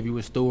really give you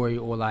a story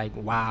or like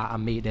why I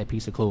made that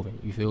piece of clothing.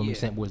 You feel me?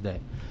 Simple as that.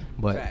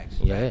 But facts.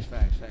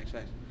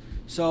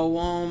 So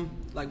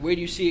like where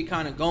do you see it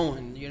kind of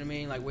going? You know what I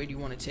mean? Like where do you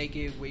want to take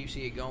it? Where you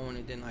see it going?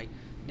 And then like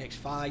next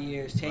 5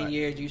 years, 10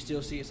 years, do you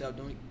still see yourself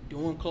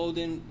doing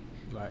clothing?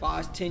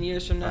 5-10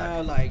 years from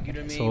now, like you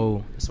know what I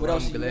mean. So what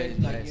else you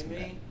in? Like you know what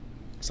I mean.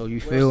 So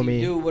you feel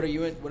me? What are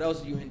you in? What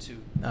else are you into?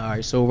 All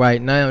right. So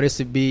right now this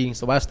would be.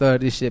 So I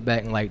started this shit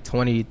back in like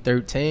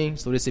 2013.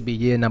 So this would be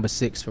year number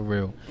 6 for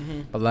real.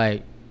 But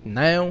like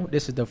now,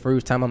 this is the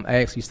first time I'm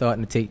actually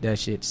starting to take that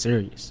shit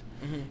serious.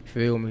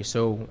 Feel me?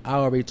 So I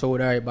already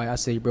told everybody. I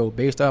say, bro,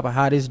 based off of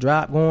how this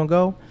drop gonna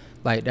go,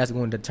 like that's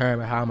going to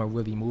determine how I'm gonna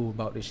really move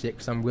about this shit.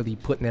 Cause I'm really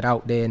putting it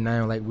out there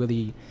now, like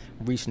really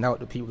reaching out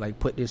to people, like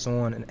put this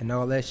on and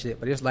all that shit.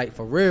 But it's like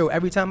for real,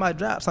 every time I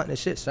drop something, the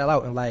shit sell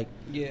out in like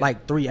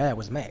 3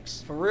 hours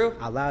max. For real?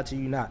 I lied to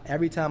you not.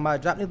 Every time I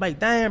drop, it's like,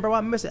 damn, bro,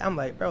 I miss it. I'm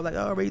like, bro, like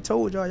I already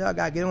told y'all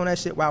gotta get on that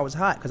shit while I was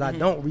hot, cause I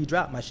don't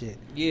redrop my shit.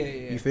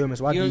 You feel me?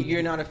 So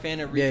you're not a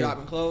fan of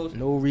redropping clothes?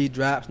 No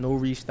redrops, no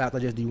restocks. I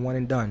just do one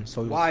and done.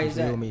 So why is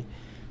that? Feel me?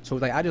 So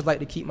like I just like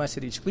to keep my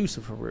shit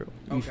exclusive for real.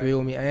 You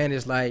feel me? And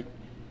it's like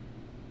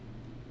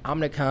I'm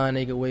the kind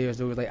of nigga where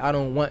it's like I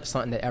don't want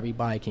something that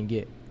everybody can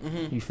get.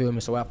 You feel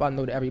me? So if I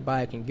know that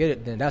everybody can get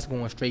it, then that's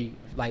going straight,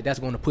 like that's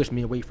going to push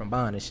me away from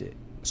buying this shit.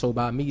 So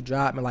by me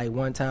dropping like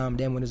one time,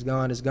 then when it's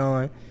gone,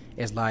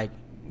 it's like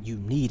you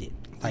need it.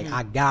 Like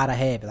I gotta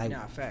have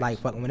it. Like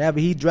fuck, whenever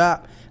he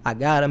drop, I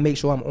gotta make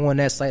sure I'm on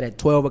that site at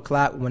 12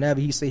 o'clock. Whenever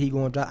he say he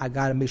gonna drop, I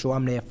gotta make sure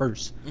I'm there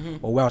first,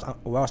 or else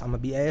I'm gonna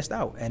be assed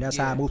out. And that's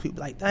how most people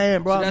like,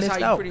 damn, bro, so that's I missed how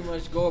you out. pretty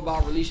much go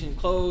about releasing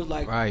clothes.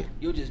 Like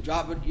you'll just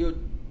drop it, you'll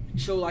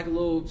show like a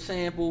little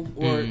sample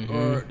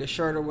or the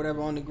shirt or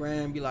whatever on the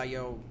gram. Be like,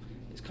 yo,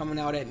 it's coming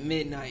out at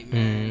midnight,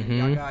 man.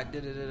 Y'all got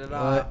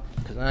da-da-da-da-da.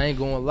 Cause I ain't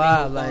gonna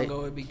lie, like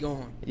it be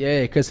going.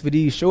 Yeah, cause for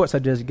these shorts I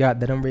just got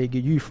that I'm ready to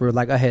get you for,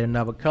 like I had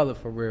another color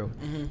for real.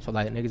 So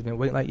like niggas been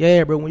waiting, like,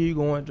 yeah, bro, when you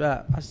going to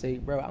drop? I say,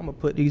 bro, I'm gonna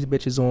put these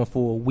bitches on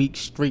for a week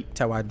straight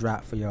till I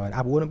drop for y'all. And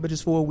I wore them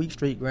bitches for a week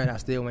straight, granted I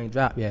still ain't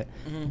dropped yet.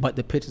 But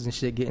the pictures and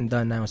shit getting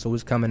done now, so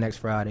it's coming next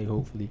Friday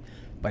hopefully.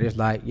 But it's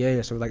like,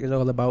 yeah, so like it's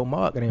all about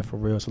marketing for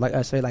real. So like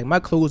I say, like my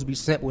clothes be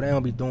simple, they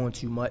don't be doing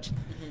too much.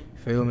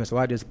 Feel me? So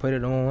I just put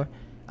it on.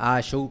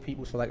 I show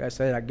people, so like I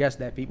said, I guess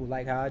that people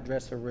like how I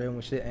dress for real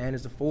and shit, and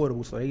it's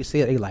affordable. So they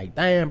say, they like,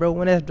 damn, bro,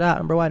 when that's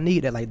dropping, bro, I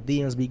need that. Like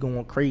DMs be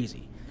going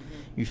crazy.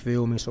 You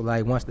feel me? So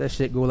like once that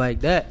shit go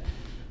like that,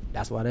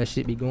 that's why that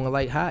shit be going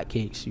like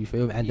hotcakes. You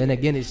feel me? And then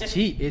again, it's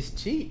cheap. It's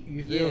cheap.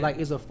 You feel like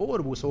it's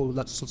affordable. So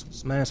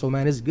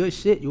man, it's good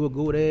shit. You will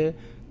go there.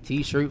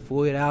 T-shirt,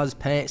 $40,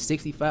 pants,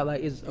 $65.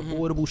 Like it's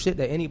affordable shit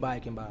that anybody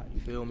can buy.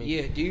 You feel me?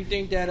 Yeah. Do you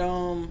think that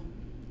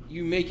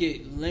you make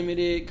it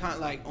limited, kind of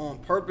like on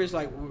purpose,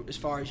 like as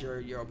far as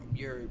your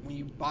when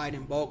you buy it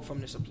in bulk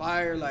from the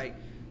supplier, like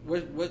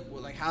what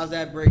like how's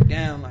that break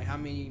down? Like how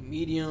many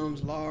mediums,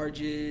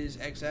 larges,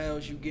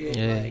 XLs you get?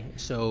 Yeah. Like,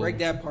 so break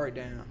that part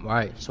down.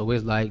 Right. So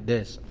it's like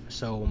this.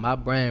 So my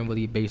brand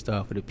really based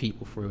off of the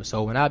people for real.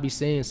 So when I be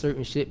saying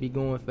certain shit be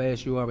going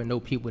fast, you already know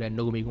people that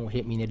know me gonna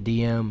hit me in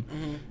the DM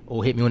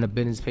or hit me on the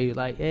business page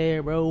like,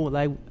 yeah, bro,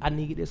 like I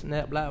need this and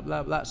that, blah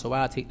blah blah. So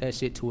I take that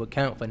shit to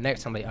account for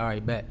next time. Like, all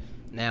right, bet.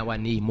 Now I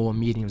need more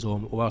mediums or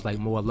else like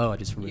more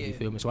larges for real. You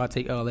feel me? So I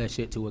take all that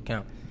shit to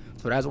account.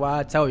 So that's why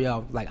I tell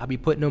y'all, like I be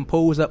putting them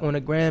polls up on the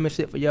gram and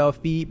shit for y'all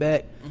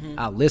feedback.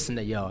 I listen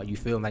to y'all. You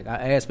feel me? Like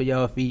I ask for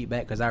y'all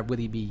feedback because I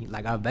really be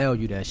like I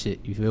value that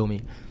shit. You feel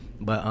me?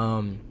 But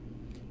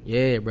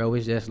yeah, bro,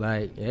 it's just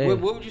like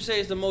What would you say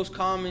is the most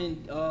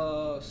common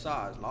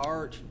size?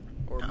 Large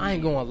Or I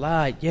ain't gonna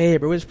lie, yeah,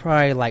 bro. It's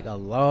probably like a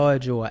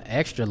large or an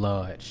extra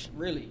large.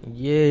 Really?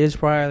 Yeah, it's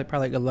probably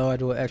like a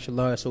large or extra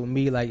large. So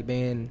me, like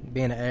being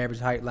an average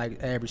height,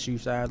 like average shoe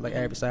size, like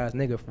average size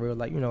nigga for real,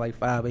 like like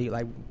 5'8",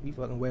 like we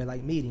fucking wear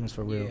like mediums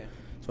for real. Yeah.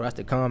 So that's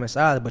the common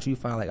size. But you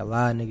find like a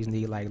lot of niggas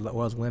need like,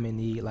 or us women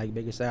need like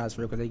bigger size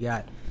for real, because they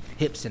got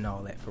hips and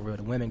all that for real.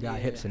 The women got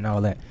hips and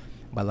all that.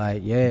 But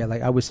like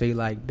like I would say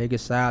like bigger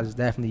sizes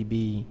definitely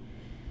be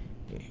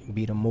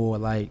the more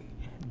like.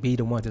 Be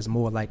the ones that's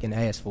more like an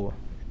ass for.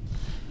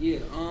 Yeah,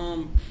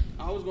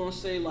 I was gonna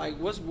say like,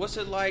 what's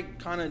it like,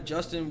 kind of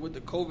adjusting with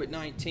the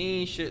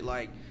COVID-19 shit?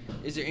 Like,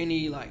 is there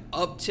any like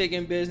uptick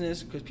in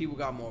business because people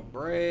got more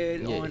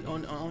bread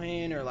on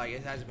hand, or like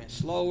it has been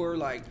slower?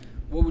 Like,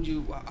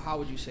 how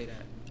would you say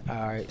that?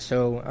 All right,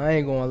 so I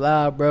ain't gonna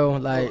lie, bro.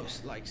 Like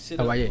sit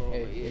up.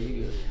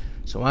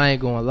 So I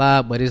ain't gonna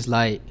lie, but it's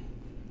like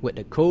with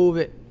the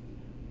COVID.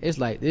 It's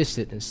like this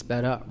shit done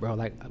sped up, bro.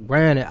 Like,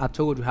 granted, I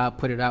told you how I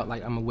put it out.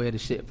 Like, I'm gonna wear the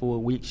shit for a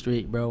week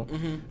straight, bro.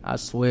 Mm-hmm. I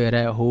swear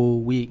that whole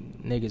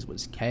week, niggas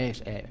was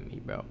cash at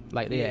me, bro.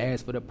 Like, they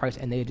asked for the price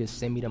and they just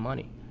send me the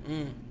money.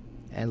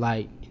 And,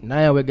 like,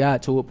 now it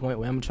got to a point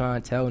where I'm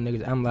trying to tell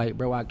niggas, I'm like,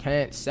 bro, I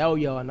can't sell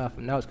y'all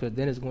nothing else because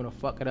then it's gonna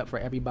fuck it up for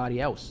everybody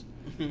else.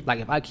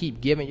 Like, if I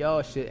keep giving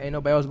y'all shit, ain't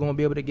nobody else gonna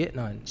be able to get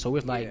none. So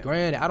it's like,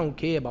 granted, I don't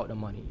care about the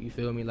money. You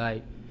feel me?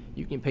 Like,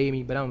 you can pay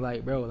me, but I'm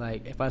like, bro,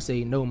 like, if I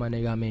say no, my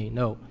nigga, I mean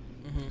no.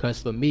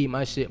 Because for me,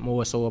 my shit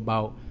more so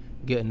about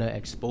getting the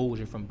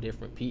exposure from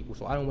different people.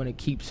 So I don't want to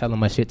keep selling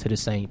my shit to the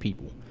same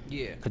people.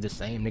 Yeah. Because the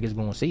same niggas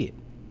going to see it.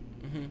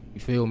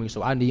 You feel me?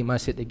 So I need my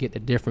shit to get to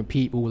different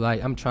people.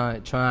 Like, I'm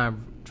trying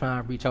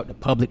to reach out to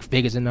public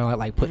figures and all that.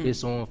 Like, put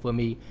this on for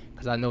me.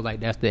 Because I know,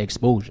 like, that's the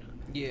exposure.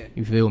 Yeah.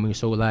 You feel me?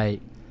 So,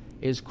 like,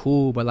 it's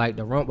cool. But, like,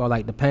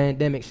 the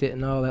pandemic shit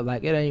and all that,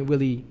 like, it ain't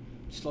really...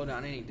 slow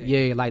down anything.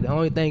 Yeah, like the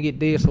only thing it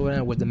did slow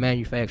down was the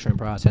manufacturing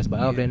process.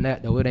 But other than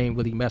that, though, it ain't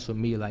really mess with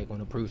me like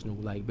on a personal,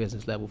 like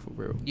business level for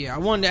real. Yeah, I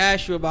wanted to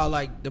ask you about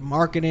like the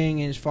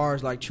marketing and as far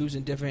as like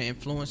choosing different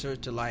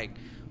influencers to like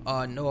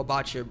know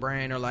about your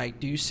brand, or like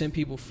do you send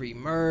people free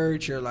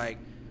merch, or like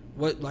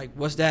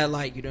what's that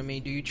like? You know what I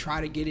mean? Do you try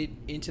to get it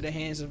into the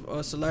hands of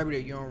a celebrity,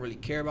 or you don't really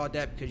care about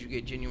that because you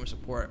get genuine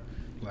support?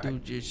 Right. Through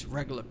just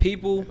regular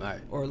people,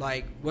 or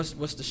like what's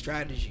the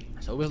strategy?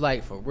 So it's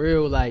like for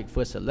real, like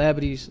for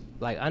celebrities,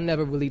 like I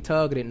never really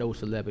targeted no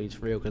celebrities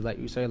for real, because like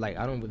you say, like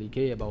I don't really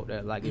care about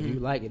that. Like if you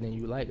like it, then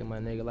you like it, my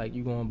nigga. Like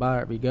you gonna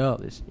buy it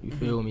regardless. You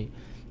feel me?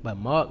 But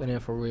marketing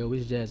for real,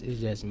 it's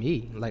just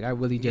me. Like I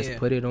really just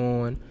put it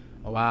on,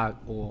 or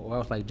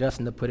else like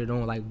Justin to put it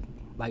on, like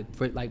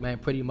man,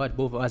 pretty much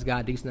both of us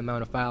got a decent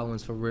amount of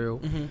followings for real.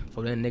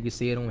 So then niggas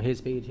see it on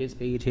his page.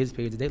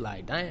 They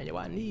like, damn, yo,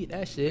 I need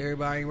that shit.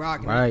 Everybody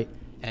rocking right.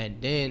 And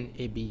then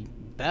it be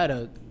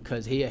better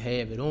because he'll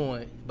have it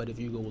on, but if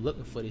you go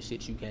looking for this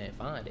shit, you can't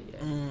find it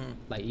yet.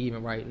 Like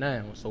even right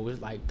now. So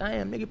it's like,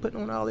 damn, nigga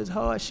putting on all this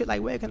hard shit.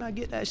 Like, where can I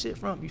get that shit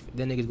from?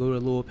 Then niggas go to the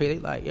little page. They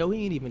like, yo,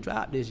 he ain't even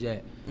dropped this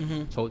yet.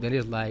 So then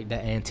it's like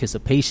that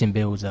anticipation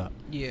builds up.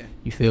 Yeah.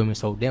 You feel me?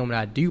 So then when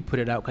I do put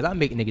it out, because I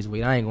make niggas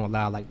wait, I ain't gonna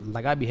lie.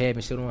 Like I be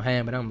having shit on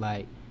hand, but I'm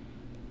like,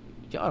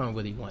 y'all don't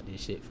really want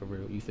this shit for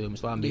real. You feel me?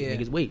 So I make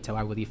niggas wait till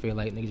I really feel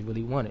like niggas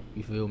really want it.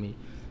 You feel me?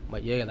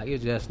 But yeah, like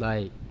it's just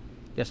like,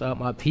 just all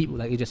my people,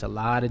 like it's just a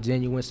lot of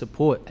genuine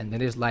support. And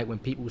then it's like when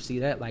people see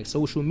that, like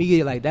social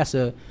media, like that's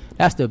the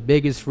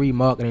biggest free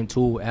marketing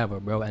tool ever,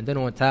 bro. And then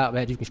on top of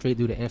that, you can straight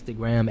do the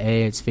Instagram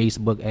ads,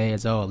 Facebook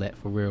ads, all that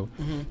for real.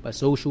 But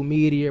social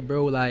media,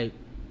 bro, like,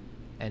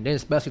 and then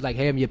especially like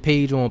having your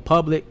page on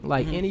public,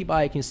 like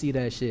anybody can see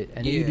that shit.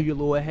 And then you do your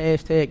little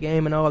hashtag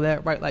game and all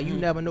that, right? Like you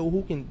never know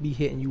who can be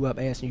hitting you up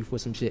asking you for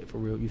some shit for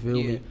real. You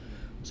feel me?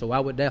 So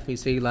I would definitely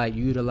say like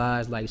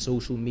utilize like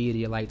social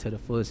media like to the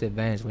fullest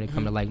advantage when it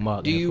comes to like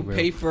marketing. Do you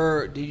pay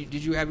for? Did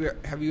you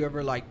have you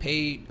ever like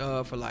paid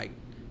for like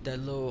that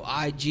little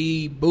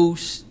IG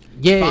boost?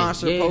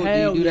 Sponsor post? Do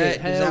you do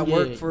that? Does that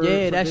work for?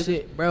 Yeah, that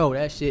shit, bro.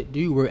 That shit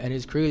do work, and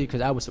it's crazy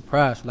because I was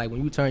surprised. Like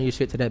when you turn your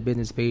shit to that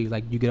business page,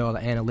 like you get all the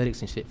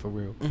analytics and shit for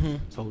real.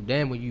 So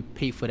then when you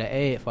pay for the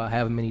ad for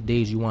however many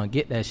days you want to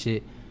get that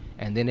shit.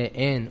 And then at the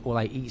end, or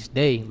like each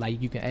day,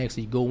 like you can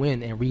actually go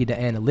in and read the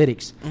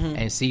analytics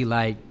and see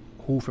like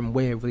who from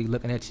where really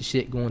looking at your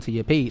shit going to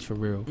your page for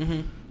real.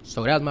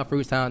 So that was my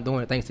first time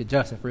doing it, thanks to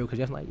Justin for real, because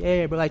Justin like,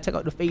 yeah, bro, like check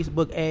out the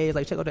Facebook ads,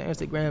 like check out the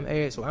Instagram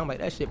ads. So I'm like,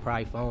 that shit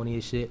probably phony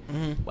as shit.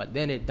 But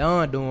then it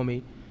dawned on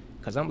me,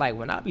 because I'm like,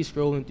 when I be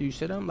scrolling through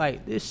shit, I'm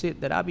like, this shit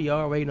that I be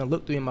already done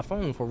look through in my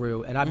phone for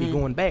real, and I be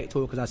going back to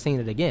it because I seen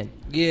it again.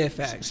 Yeah,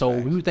 facts. So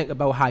when you think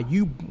about how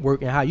you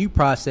work and how you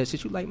process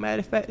it, you like, matter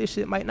of fact, this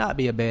shit might not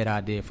be a bad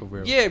idea for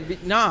real. Yeah,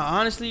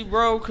 honestly,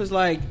 bro, because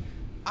like,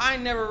 I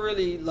never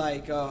really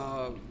like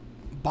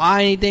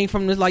buy anything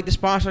from this like the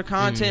sponsor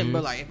content,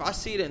 but like if I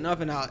see it enough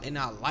and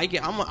I like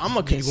it, I'm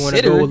gonna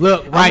consider. You wanna go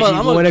look, right?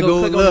 I'm gonna go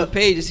click on the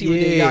page to see what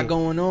they got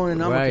going on,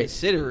 and I'm gonna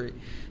consider it.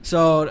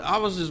 So I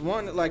was just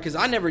wondering, like, because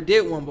I never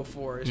did one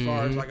before as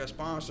far as like a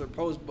sponsor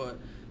post, but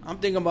I'm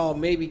thinking about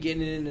maybe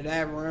getting into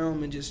that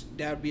realm and just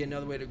that would be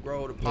another way to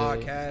grow the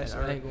podcast.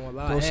 I ain't gonna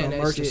lie. Grow some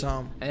merch or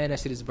something. And that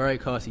shit is very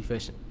cost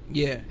efficient.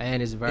 Yeah,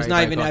 and it's very. It's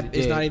not even that.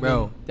 It's not even.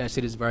 Bro, that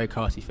shit is very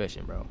cost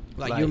efficient, bro.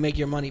 Like you'll make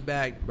your money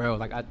back, bro.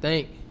 Like I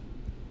think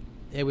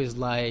it was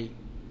like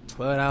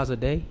 $12 a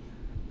day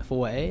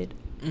for an ad.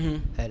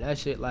 Mm-hmm. And that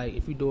shit, like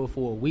if you do it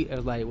for a week,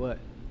 it's like what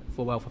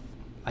for about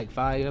like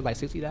 5 years, like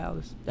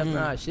 $60. That's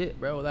not shit,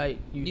 bro. Like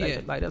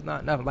like that's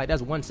not nothing. Like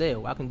that's one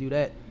sale. I can do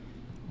that,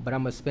 but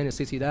I'm gonna spend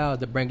 $60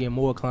 to bring in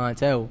more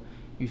clientele.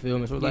 You feel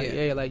me? So like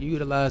like you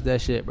utilize that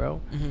shit,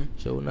 bro. Mm-hmm.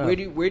 Sure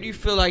enough. Where do you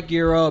feel like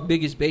your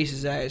biggest base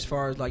is at as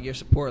far as like your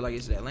support? Like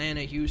is it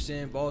Atlanta,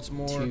 Houston,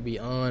 Baltimore? To be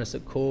honest,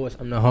 of course,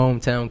 I'm the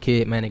hometown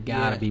kid, man. It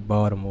gotta be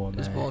Baltimore, man.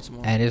 It's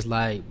Baltimore, and it's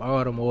like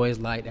Baltimore is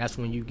like that's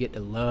when you get the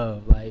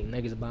love. Like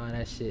niggas buying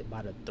that shit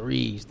by the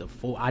 3s, the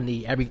 4. I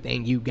need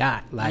everything you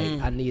got. Like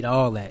I need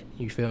all that.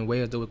 You feel me?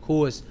 Whereas though, of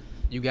course,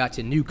 you got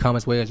your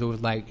newcomers. Whereas it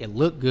was like it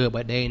looked good,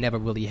 but they ain't never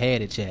really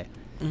had it yet.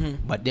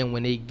 Mm-hmm. But then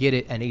when they get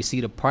it and they see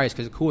the price,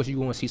 because of course you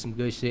want to see some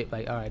good shit.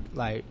 Like all right,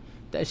 like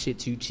that shit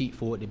too cheap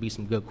for it to be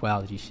some good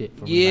quality shit.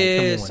 For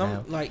me. Like, come on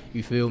now. Like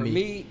you feel me? For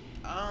me,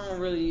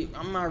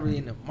 I'm not really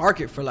in the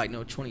market for like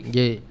no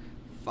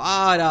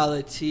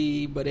 $25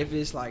 tee. But if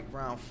it's like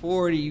around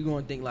 40, you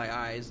gonna think like, all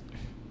right,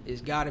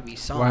 it's got to be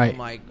something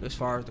like as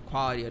far as the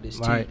quality of this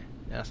tee.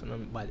 That's what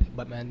I'm,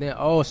 but man, then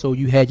also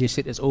you had your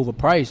shit that's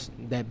overpriced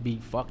that be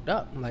fucked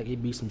up. Like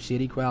it be some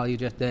shitty quality,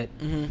 just that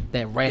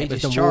that rap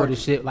is the water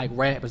shit. Like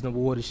rap is the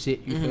water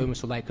shit. You feel me?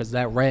 So like, cause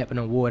that rap and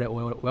the water,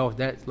 well,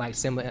 that like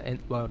similar, and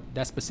well,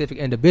 that specific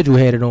individual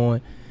had it on.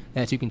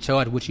 That you can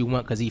charge what you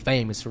want, cause he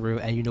famous for real,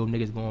 and you know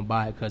niggas gonna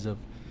buy it cause of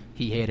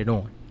he had it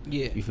on.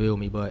 Yeah, you feel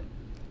me? But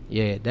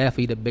yeah,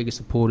 definitely the biggest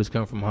supporters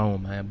come from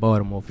home, man.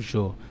 Baltimore for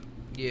sure.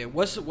 Yeah,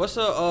 what's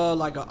a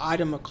like an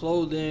item of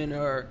clothing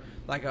or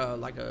like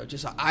a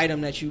just an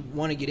item that you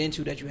want to get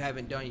into that you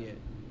haven't done yet?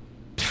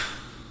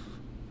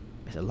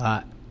 It's a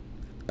lot,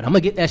 but I'm gonna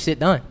get that shit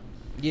done.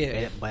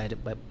 Yeah, but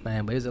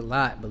it's a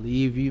lot.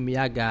 Believe you me,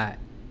 I ain't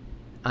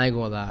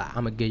gonna lie.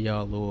 I'm gonna give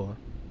y'all a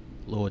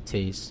little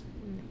taste.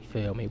 You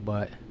feel me?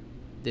 But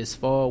this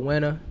fall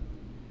winter,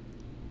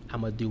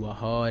 I'm gonna do a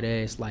hard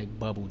ass like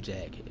bubble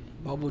jacket.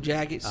 Bubble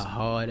jackets. A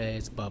hard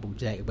ass bubble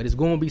jacket, but it's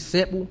gonna be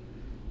simple.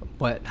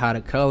 But how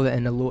the color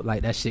and the look,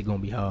 like that shit gonna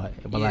be hard.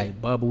 But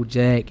like bubble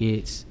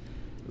jackets,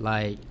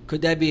 like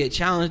could that be a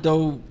challenge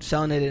though?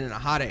 Selling it in a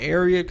hotter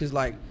area, cause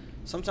like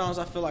sometimes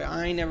I feel like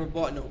I ain't never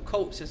bought no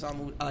coat since I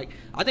moved. Like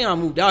I think I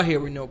moved out here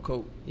with no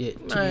coat. Yeah,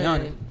 to be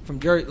honest, from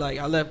Jersey, like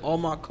I left all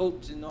my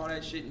coats and all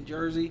that shit in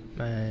Jersey.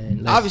 Man,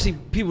 listen. Obviously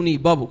people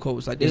need bubble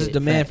coats. Like there's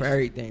demand for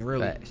everything,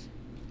 really. Facts.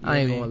 I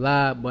ain't gonna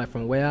lie, but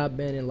from where I've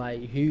been in like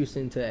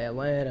Houston to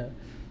Atlanta,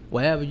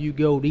 wherever you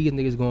go, these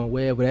niggas gonna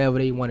wear whatever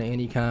they want in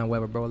any kind of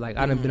weather, bro. Like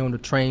I done been on the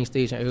train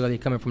station early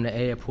coming from the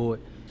airport,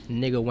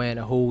 nigga wearing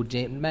a whole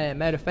jean.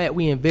 Matter of fact,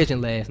 we in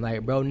Vision last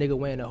night, bro. Nigga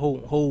wearing a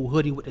whole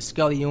hoodie with the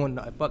Scully on,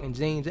 the fucking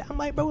jeans. I'm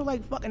like, bro,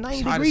 like fucking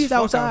 90 degrees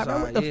outside,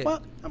 bro. What the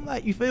fuck? I'm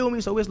like, you feel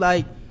me? So it's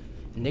like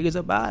niggas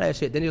will buy that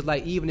shit. Then it's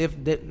like even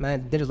if they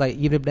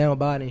don't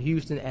buy it in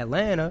Houston,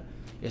 Atlanta,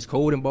 it's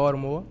cold in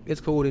Baltimore, it's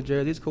cold in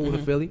Jersey, it's cold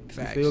in Philly.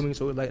 Facts. You feel me?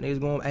 So it's like niggas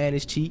going, and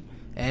it's cheap.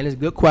 And it's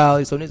good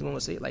quality, so niggas gonna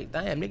say like,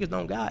 damn, niggas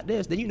don't got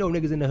this. Then you know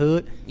niggas in the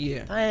hood.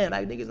 Yeah. Damn,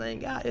 like niggas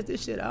ain't got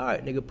this shit. All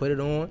right, nigga, put it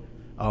on.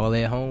 All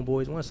their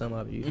homeboys want some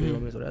of it. You feel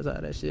me? So that's how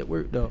that shit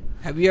worked though.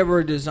 Have you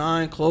ever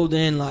designed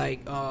clothing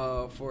like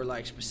for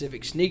like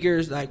specific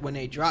sneakers, like when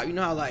they drop? You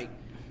know how like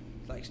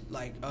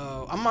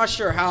I'm not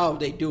sure how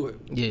they do it.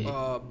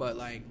 Yeah. But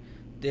like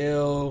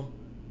they'll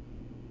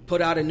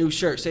put out a new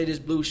shirt. Say this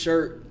blue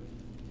shirt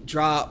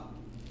drop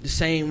the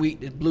same week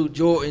the blue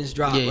Jordans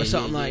drop or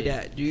something like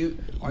that.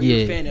 Are you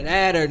a fan of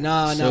that or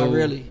not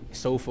really?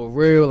 So for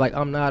real, like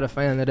I'm not a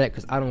fan of that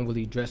because I don't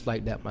really dress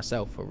like that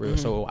myself for real.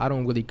 So I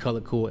don't really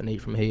color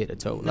coordinate from head to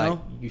toe. No? Like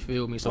you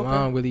feel me? So I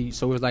don't really.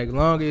 So it's like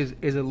long as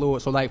it's a little.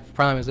 So like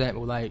prime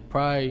example, like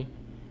probably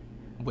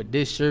with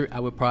this shirt,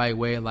 I would probably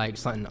wear like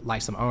something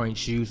like some orange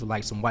shoes or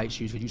like some white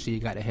shoes because you see you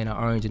got the hint of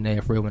orange in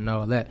there for real and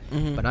all that.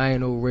 But I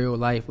ain't no real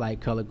life like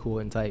color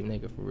coordinating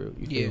type nigga for real.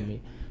 You feel me?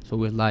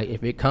 So it's like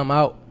if it come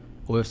out.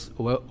 Or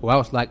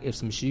else, like, if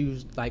some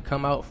shoes, like,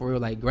 come out for real,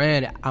 like,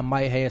 granted, I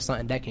might have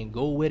something that can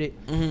go with it,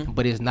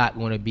 but it's not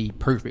going to be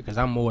perfect, because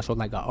I'm more so,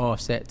 like, an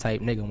offset type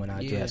nigga when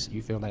I dress,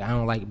 you feel? Like, I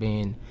don't like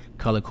being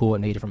color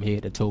coordinated from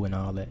head to toe and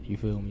all that, you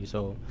feel me?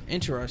 So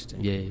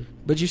interesting. Yeah.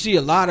 But you see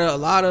a lot of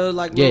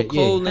like, little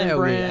clothing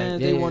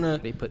brands, they want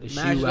to they put the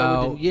shoe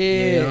out.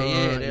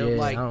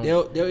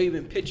 They'll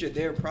even picture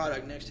their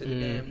product next to the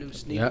damn new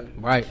sneaker. Yep,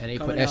 right, and they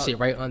put that shit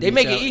right under. They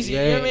make it easy, you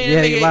know what I mean?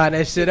 Yeah, they line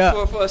that shit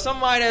up. For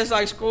somebody that's,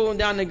 like, scrolling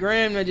down the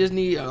gram that just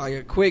need, like,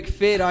 a quick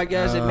fit, I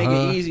guess, it make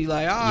it easy.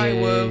 Like, all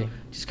right, well,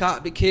 just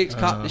cop the kicks,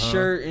 cop the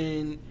shirt,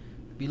 and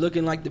be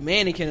looking like the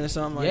mannequin or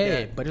something like that.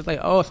 Yeah, but it's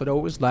like also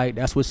though it's like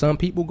that's what some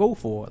people go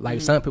for.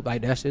 Like some people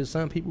like that shit.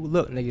 Some people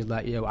look niggas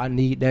like, yo, I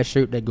need that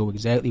shirt that go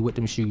exactly with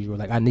them shoes. Or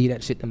like I need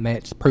that shit to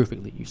match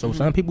perfectly. So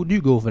some people do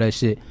go for that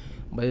shit.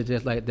 But it's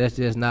just like that's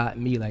just not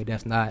me. Like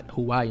that's not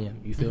who I am.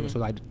 You feel me? So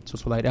like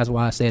that's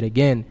why I said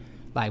again,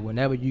 like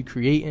whenever you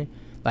creating,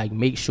 like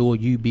make sure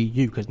you be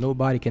you, because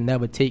nobody can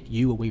never take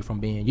you away from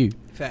being you.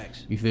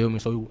 Facts. You feel me?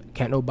 So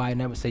can't nobody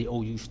never say,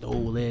 oh, you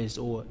stole this,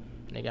 or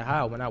nigga,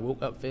 how? When I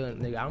woke up feeling,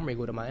 nigga, I'm ready to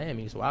go to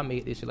Miami, so I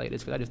made this shit like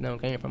this because I just never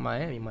came from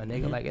Miami, my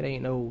nigga. Like it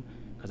ain't no,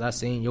 because I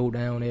seen yo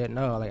down there.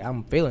 No, like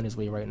I'm feeling this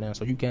way right now,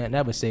 so you can't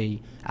never say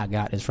I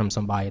got this from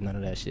somebody. None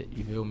of that shit.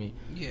 You feel me?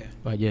 Yeah.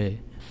 But yeah.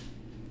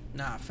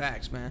 Nah,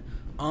 facts, man.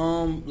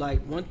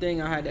 Like one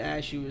thing I had to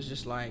ask you is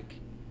just like,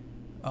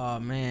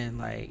 man,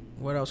 like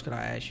what else could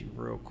I ask you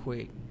real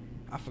quick?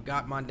 I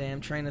forgot my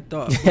damn train of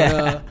thought.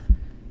 But,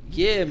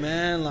 yeah,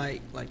 man,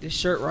 like this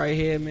shirt right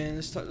here, man.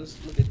 Let's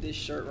look at this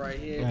shirt right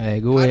here. Hey,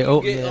 go ahead,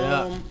 open it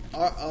up.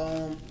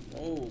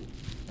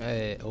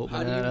 Hey, open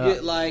how do it you up.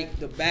 get like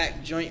the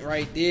back joint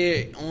right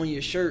there on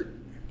your shirt?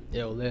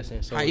 Yo,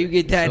 listen. So how you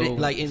get that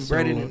like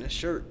embedded in the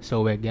shirt?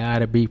 So it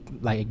gotta be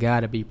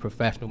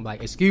professional.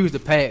 Like excuse the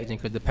packaging,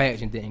 because the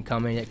packaging didn't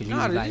come in yet. Because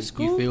usually like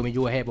cool. You feel me,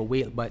 you'll have a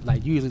weight, but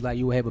like usually like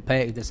you will have a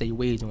package that say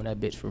wage on that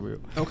bitch for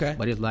real. Okay.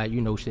 But it's like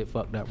shit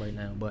fucked up right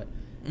now. But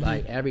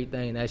like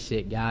everything, that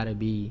shit gotta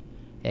be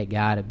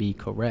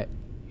correct.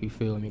 You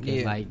feel me?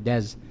 Because like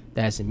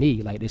that's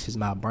me. Like this is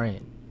my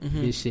brand.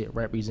 This shit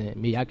represent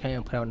me. I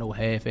can't put out no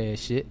half-ass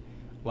shit.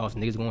 Well,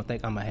 niggas gonna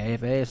think I'm a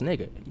half-ass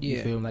nigga. Yeah.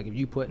 You feel me? Like if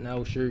you putting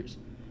out shirts,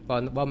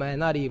 well, man,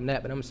 not even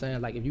that, but I'm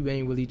saying like if you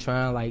ain't really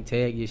trying like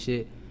tag your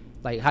shit,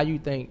 like how you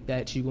think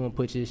that you gonna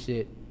put your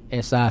shit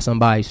inside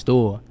somebody's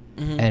store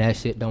and that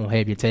shit don't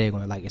have your tag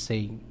on it, like it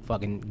say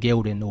fucking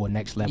Gildan or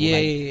Next Level.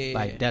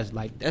 Like that's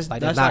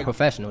not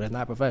professional. That's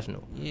not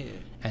professional. Yeah.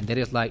 And then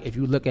it's like if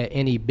you look at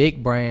any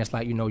big brands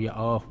like your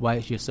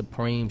Off-Whites, your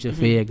Supremes, your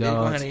Fair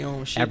Guards,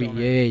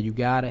 you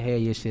gotta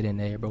have your shit in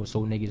there, bro,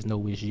 so niggas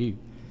know it's you.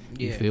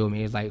 You feel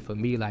me? It's like for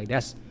me, like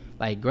that's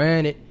like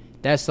granted,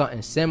 that's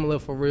something similar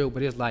for real,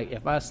 but it's like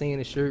if I seen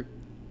a shirt,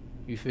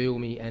 you feel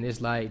me, and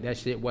it's like that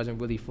shit wasn't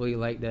really fully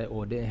like that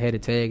or didn't have a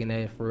tag in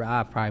there for real,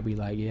 I'd probably be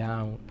like,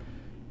 yeah,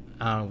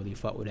 I don't really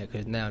fuck with that,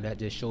 because now that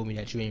just showed me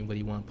that you ain't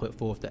really want to put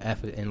forth the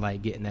effort and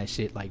like getting that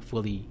shit like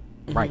fully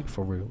right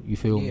for real. You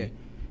feel me?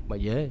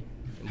 But yeah.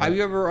 Have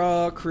you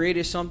ever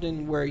created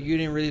something where you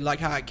didn't really like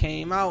how it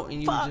came out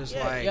and you was just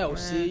like, yo,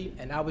 see,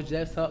 and I was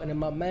just talking to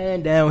my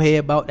man down here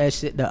about that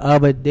shit the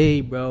other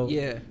day, bro.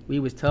 Yeah. We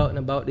was talking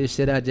about this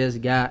shit I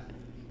just got,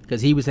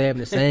 because he was having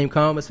the same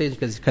conversation,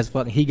 because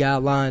fucking he got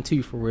a line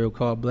too for real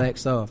called Black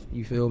Soft.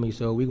 You feel me?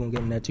 So we gonna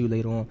get in that too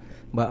later on.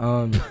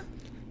 But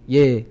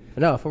yeah,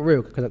 no, for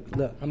real, because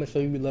look, I'm gonna show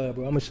you love,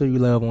 bro. I'm gonna show you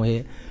love on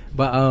here.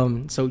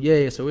 But so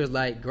it's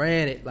like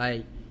granted,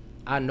 like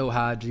I know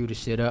how I drew the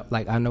shit up.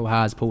 Like I know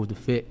how it's supposed to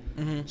fit.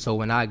 So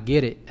when I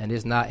get it and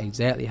it's not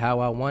exactly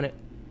how I want it,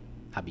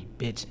 I be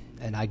bitching.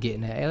 And I get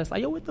in that ass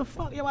like, yo, what the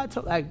fuck? Yo,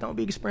 like, don't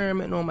be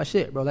experimenting on my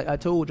shit, bro. Like I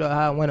told y'all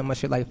how I wanted my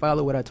shit. Like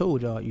follow what I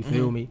told y'all. You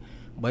feel me?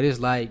 But it's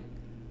like,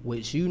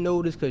 what you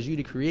notice because you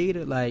the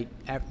creator, like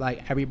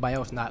everybody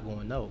else not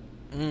gonna know.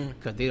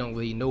 Because they don't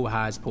really know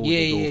how it's supposed to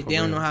go. Yeah, they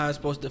don't know how it's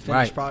supposed to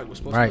finish product was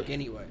supposed to look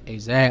anyway.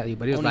 Exactly,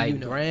 but it's only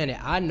like, granted,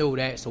 I know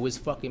that, so it's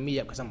fucking me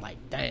up because I'm like,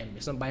 damn,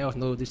 if somebody else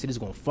knows this shit is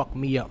gonna fuck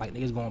me up, like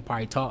niggas gonna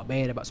probably talk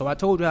bad about. So I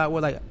told you how I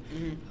was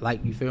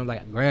like you feel me?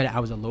 Like, granted, I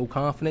was a low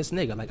confidence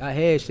nigga. Like I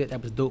had shit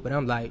that was dope, but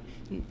I'm like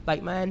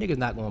man, niggas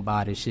not gonna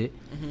buy this shit.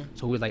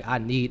 So it was like I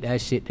need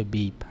that shit to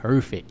be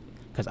perfect.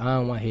 Cause I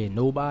don't want to hear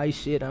nobody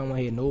shit. I don't want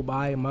to hear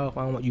nobody mouth.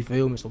 I don't want, you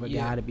feel me? So it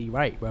gotta be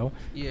right, bro.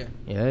 Yeah.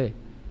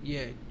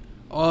 Yeah.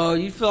 Oh,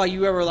 you feel like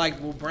you ever like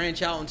will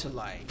branch out into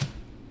like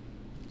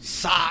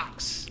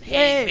socks,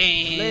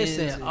 headbands?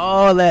 Listen,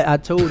 all that I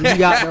told you, we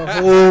got the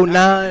whole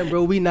nine,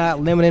 bro. We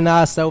not limiting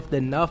ourselves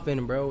to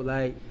nothing, bro.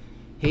 Like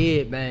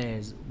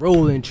headbands,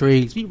 rolling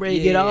trades. We ready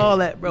to get all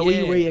that, bro.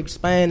 We ready to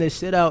expand this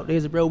shit out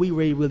there, bro. We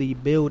ready to really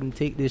build and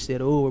take this shit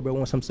over, bro.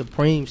 On some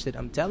Supreme shit.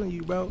 I'm telling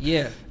you, bro.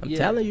 I'm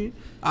telling you.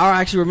 I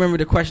actually remember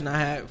the question I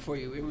had for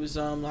you. It was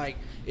like,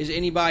 is there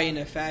anybody in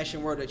the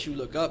fashion world that you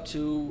look up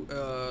to,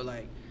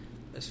 like?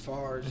 As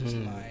far as just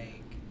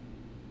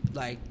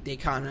like they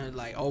kind of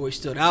like always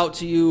stood out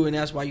to you, and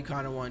that's why you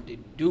kind of wanted to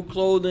do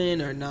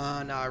clothing, or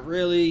not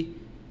really.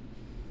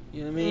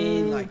 You know what I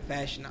mean? Like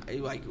fashion,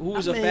 like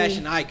who's a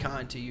fashion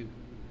icon to you?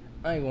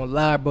 I ain't gonna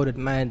lie, bro. The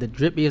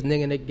drippiest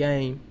nigga in the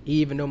game,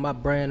 even though my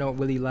brand don't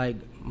really like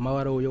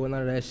model or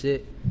none of that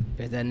shit,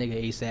 is that nigga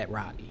A$AP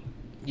Rocky.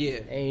 Yeah.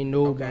 Ain't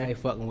nobody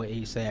fucking with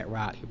A$AP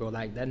Rocky, bro.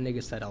 Like, that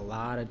nigga set a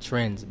lot of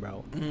trends,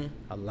 bro.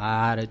 A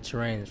lot of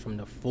trends, from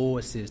the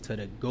forces to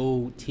the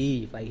gold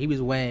teeth. Like, he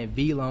was wearing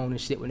V-Lone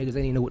and shit when niggas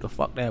didn't even know what the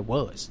fuck that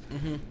was.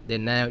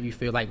 Then now you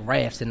feel like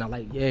Rafts, and I'm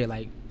like, yeah,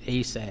 like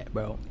A$AP,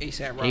 bro.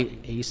 A$AP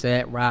Rocky.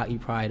 A$AP Rocky,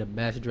 probably the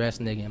best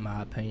dressed nigga in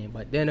my opinion.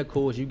 But then, of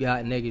course, you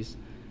got niggas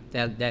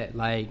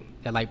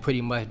that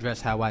pretty much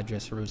dress how I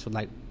dress for real. So,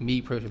 like,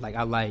 me personally, like,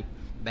 I like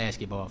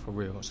basketball for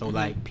real. So,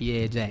 like,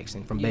 Pierre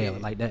Jackson from Baylor,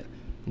 like that.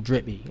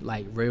 Drippy,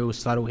 like real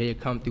subtle hair,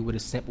 come through with a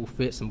simple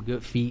fit, some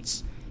good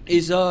feats,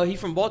 Is he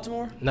from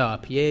Baltimore? No,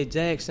 Pierre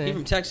Jackson. He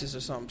from Texas or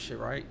some shit,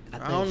 right?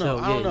 I don't know.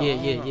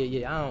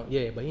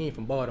 Yeah, but he ain't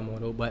from Baltimore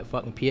though. But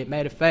fucking Pierre.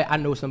 Matter of fact, I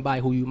know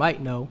somebody who you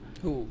might know.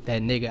 Who?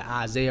 That nigga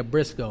Isaiah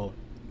Briscoe.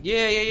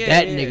 Yeah.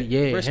 That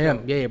nigga,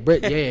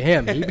 Briscoe.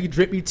 him. He be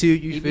drippy too.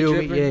 You feel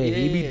me? Yeah,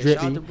 he be drippy.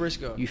 Shout out to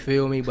Briscoe. You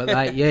feel me? But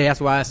like, yeah,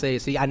 that's why I say.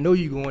 See, I know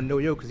you gonna know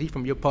because he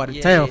from your part of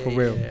town for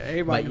real. Yeah,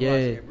 everybody knows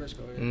Isaiah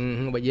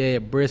Briscoe. But yeah,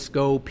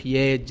 Briscoe,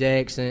 Pierre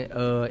Jackson,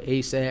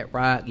 ASAP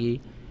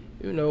Rocky.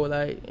 You know,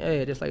 like,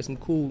 yeah, just like some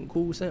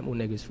cool simple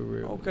niggas for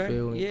real.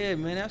 Okay. Yeah,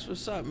 man, that's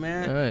what's up,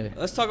 man. Right.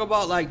 Let's talk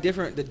about like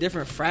the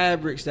different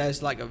fabrics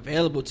that's like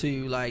available to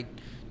you. Like,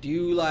 do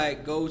you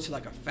like go to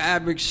like a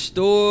fabric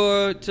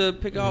store to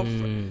pick off?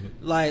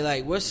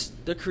 Like what's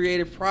the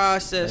creative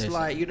process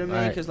like? You know what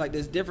I mean? Because like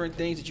there's different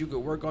things that you could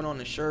work on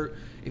the shirt.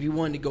 If you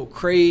wanted to go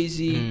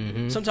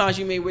crazy, sometimes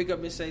you may wake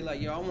up and say like,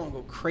 "Yo, I want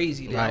to go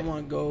crazy. Like, I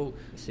want to go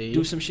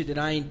do some shit that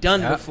I ain't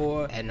done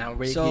before." And I'm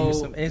ready to give you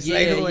some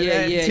insight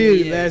too.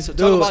 Yeah. So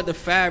talk about the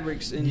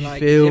fabrics and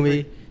like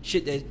different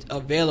shit that's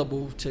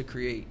available to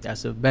create.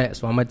 That's a bet.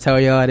 So I'm gonna tell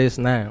y'all this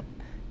now.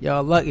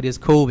 Y'all lucky this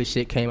COVID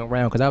shit came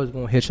around because I was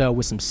gonna hit y'all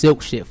with some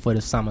silk shit for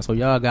the summer. So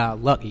y'all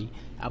got lucky.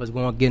 I was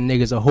gonna give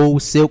niggas a whole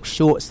silk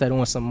short set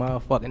on some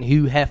motherfucking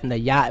Hugh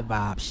Hefner yacht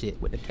vibe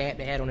shit with the cap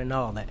they had on and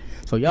all that.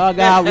 So y'all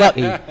got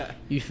lucky.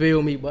 You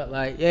feel me? But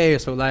like, yeah,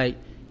 so like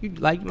you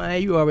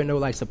already know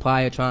like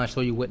supplier trying to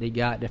show you what they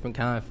got, different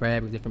kind of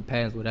fabrics, different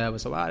patterns, whatever.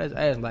 So I just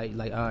asked like,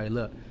 all right,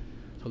 look.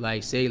 So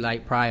like say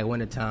like prior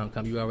winter time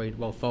come, you already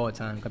fall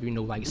time come, you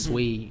know like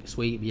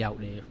suede be out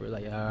there for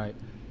like, all right.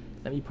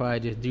 Let me probably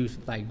just do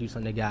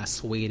something that got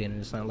suede in it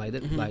or something like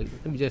that. Like,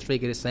 let me just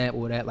straight get a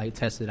sample of that, like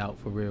test it out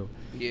for real.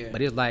 Yeah.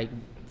 But it's like,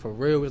 for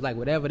real, it's like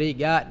whatever they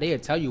got, they'll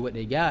tell you what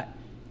they got,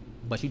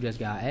 but you just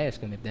gotta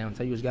ask them. If they don't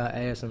tell you, you just gotta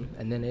ask them,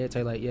 and then they'll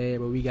tell you like, yeah,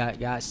 but we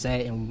got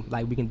set and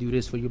like we can do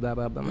this for you, blah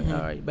blah blah. I'm like,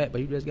 all right, bet,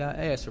 but you just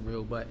gotta ask for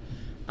real. But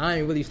I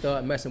ain't really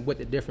start messing with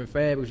the different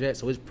fabrics yet,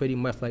 so it's pretty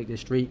much like the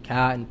street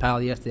cotton,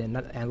 polyester,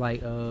 and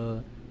like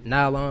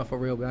nylon for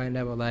real, but I ain't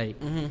never like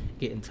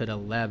get into the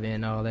leather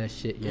and all that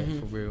shit yet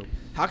for real.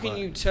 How can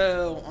you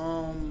tell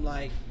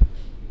like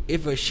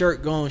if a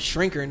shirt gonna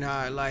shrink or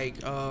not?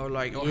 Like how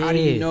do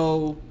you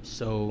know?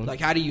 So like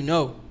how do you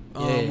know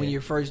when you're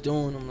first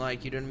doing them?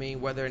 Like, you know what I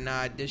mean? Whether or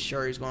not this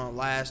shirt is gonna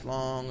last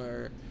long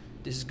or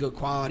this is good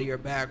quality or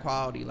bad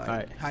quality.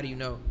 Like how do you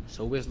know?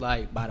 So it's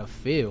like by the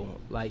feel.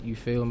 Like, you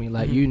feel me?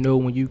 Like you know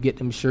when you get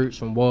them shirts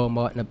from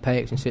Walmart in the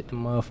packs and shit,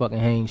 them motherfucking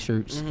Hanes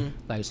shirts.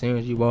 Like as soon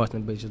as you wash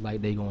them bitches,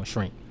 like they gonna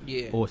shrink.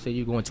 Yeah. Or say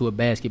you going to a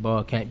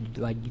basketball camp,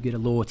 like you get a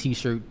little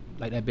t-shirt,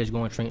 like that bitch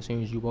gonna shrink as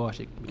soon as you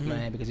wash it,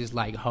 man, because it's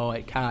like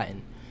hard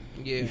cotton.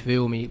 Yeah. You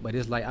feel me? But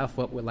it's like I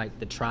fuck with like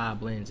the tri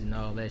blends and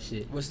all that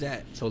shit. What's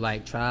that? So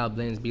like tri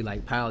blends be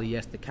like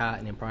polyester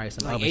cotton and probably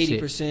some like other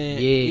 80%.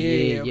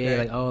 shit. Yeah,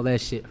 like all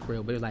that shit for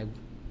real. But it's like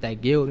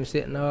that gild and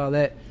shit and all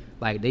that.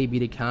 Like they be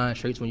the kind of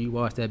shirts when you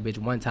wash that bitch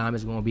one time,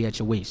 it's gonna be at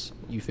your waist.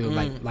 You feel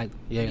like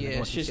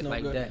shit no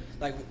like good. that.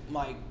 Like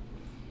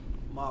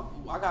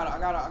I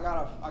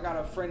got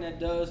a friend that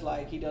does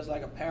like he does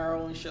like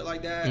apparel and shit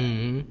like that.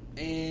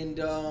 And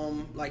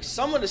like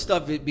some of the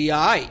stuff it be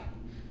alright,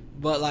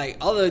 but like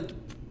other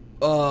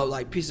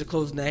like pieces of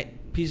clothing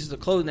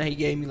that he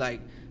gave me,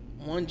 like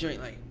one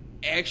joint like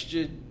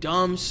extra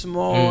dumb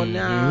small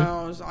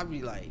now. So I'd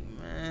be like,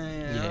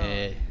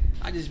 man,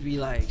 I just be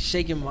like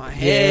shaking my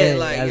head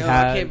like, yo,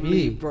 I can't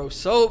believe bro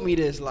sold me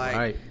this, like,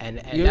 right. And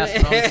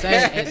that's what I'm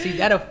saying. And see,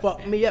 that'll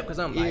fuck me up because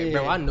I'm like,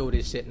 bro, I know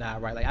this shit now,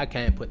 right? Like I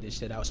can't put this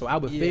shit out. So I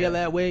would feel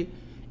that way,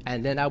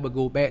 and then I would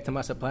go back to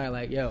my supplier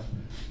like, yo,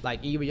 like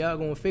either y'all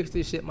gonna fix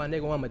this shit, my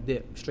nigga, or I'ma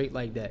dip straight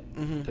like that.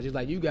 Because it's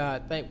like you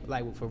gotta think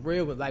like for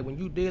real, but like when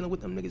you dealing with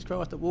them niggas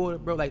across the border,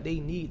 bro, like they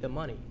need the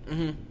money.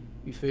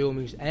 You feel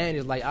me? And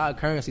it's like our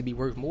currency be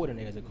worth more than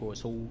theirs, of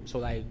course. So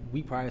like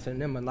we probably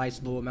send them a nice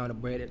little amount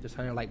of bread at the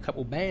time, like a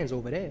couple bands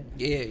over there.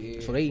 Yeah.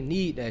 So they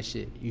need that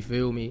shit. You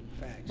feel me?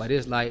 Facts. But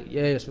it's like,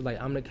 so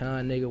like I'm the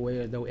kind of nigga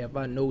where though if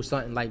I know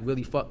something like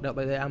really fucked up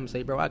like that, I'm gonna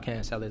say, bro, I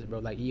can't sell this, bro.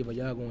 Like either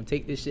y'all gonna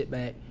take this shit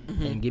back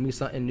and give me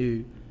something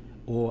new,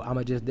 or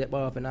I'ma just dip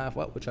off and not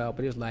fuck with y'all.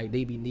 But it's like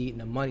they be needing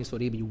the money, so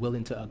they be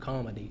willing to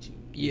accommodate you.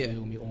 You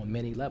feel me? On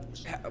many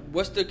levels.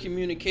 What's the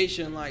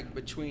communication like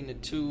between the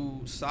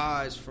two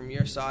sides, from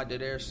your side to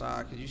their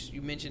side? Because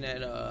you mentioned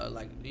that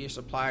like your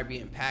supplier be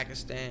in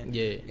Pakistan.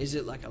 Yeah. Is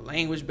it like a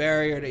language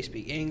barrier? They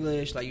speak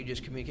English? Like you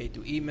just communicate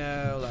through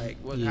email? Like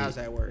how's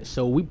that work?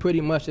 So we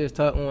pretty much just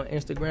talk on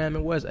Instagram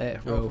and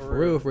WhatsApp,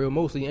 for real,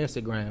 mostly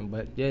Instagram.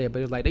 But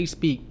it's like they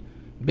speak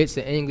bits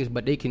of English,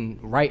 but they can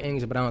write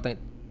English, but I don't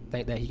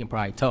think that he can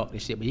probably talk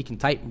this shit, but he can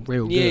type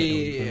real good.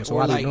 Yeah. So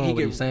I like knowing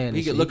what he's saying.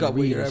 He can look up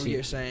whatever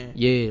you're saying.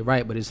 Yeah,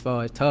 right. But as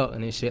far as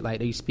talking and shit, like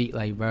they speak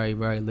like very,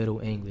 very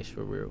little English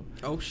for real.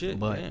 Oh shit.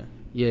 But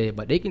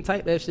but they can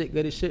type that shit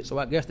good as shit. So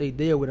I guess they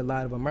deal with a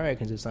lot of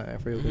Americans or something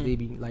for real. Because they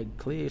be like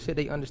clear as shit.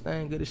 They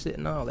understand good as shit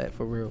and all that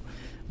for real.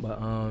 But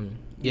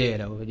there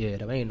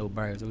ain't no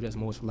barriers. It was just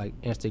most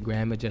like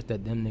Instagram. It's just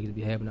that them niggas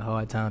be having a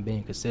hard time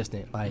being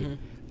consistent. Like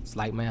It's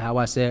like, man, how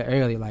I said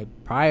earlier, like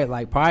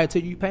prior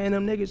to you paying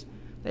them niggas,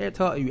 they'll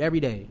talk to you every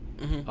day,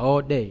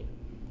 all day.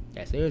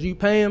 As soon as you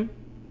pay them,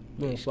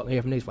 you ain't fucking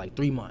hear from niggas for like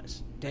 3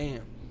 months.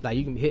 Damn. Like,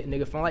 you can be hitting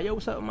nigga phone like, yo,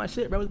 what's up with my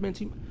shit, bro? It's been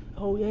too.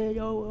 Oh yeah,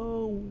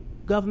 yo,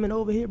 government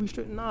over here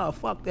restricting. Nah,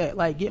 fuck that.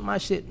 Like, get my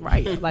shit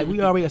right. Like, we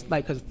already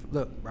like, cause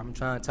look, bro, I'm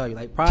trying to tell you,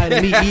 like, prior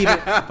to me even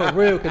for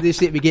real, cause this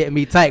shit be getting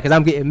me tight, cause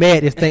I'm getting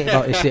mad just thinking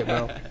about this shit,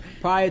 bro.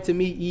 Prior to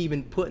me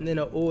even putting in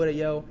an order,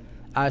 yo,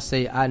 I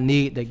say I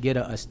need to get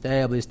an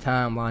established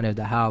timeline as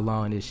to how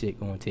long this shit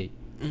gonna take.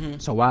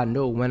 So I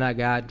know when I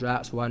got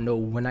dropped, so I know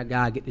when I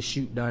gotta get the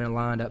shoot done and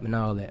lined up and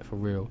all that, for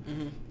real.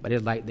 But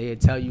it's like they'll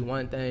tell you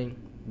one thing,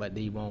 but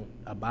they won't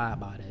abide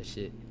by that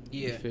shit.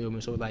 Yeah. You feel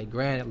me? So, like,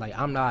 granted, like,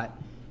 I'm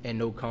not in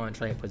no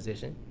contract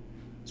position.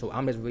 So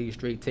I'm just really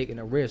straight taking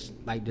a risk,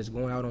 like, just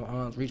going out on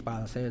arm's reach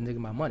by sending nigga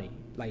my money.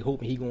 Like,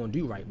 hoping he gonna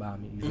do right by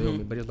me. You feel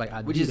me? But it's like,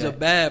 which is that. A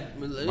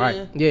bad...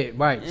 Right. Yeah,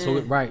 right. Yeah. So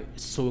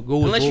it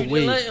goes both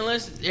ways.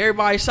 Unless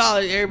everybody's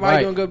solid,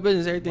 everybody doing good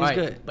business, everything's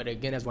good. But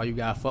again, that's why you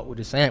gotta fuck with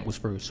the samples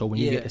first. So when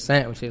you get the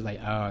samples, it's like,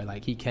 all right,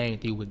 like, he came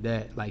through with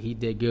that. Like, he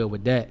did good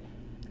with that.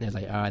 And it's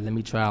like, all right, let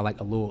me try like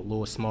a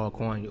little small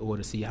quantity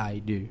order to see how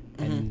you do.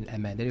 And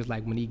man, that is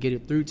like when he get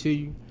it through to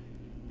you,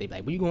 they be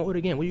like, what you gonna order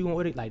again? What you gonna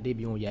order? Like, they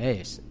be on your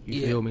ass.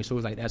 You feel me? So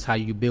it's like that's how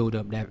you build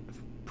up that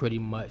pretty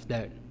much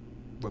that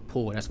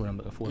rapport. That's what I'm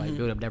looking for. Like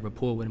build up that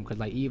rapport with him. Cause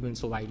like even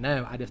so like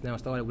now I just now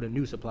started with a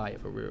new supplier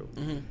for real.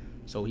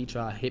 So he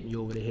tried to hit me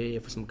over the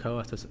head for some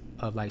costs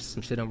of like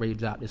some shit I'm ready to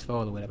drop this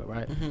fall or whatever,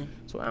 right?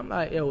 So I'm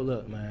like, yo,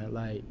 look, man,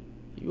 like,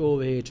 you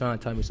over here trying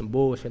to tell me some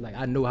bullshit. Like,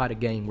 I know how the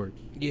game works.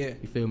 Yeah.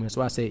 You feel me?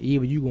 So I said,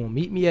 either you gonna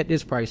meet me at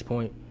this price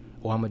point,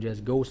 or I'm gonna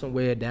just go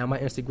somewhere down my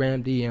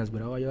Instagram DMs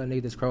with all y'all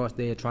niggas cross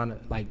there trying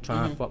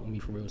to fuck with me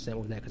for real.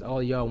 Simple as that. Because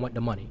all y'all want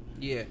the money.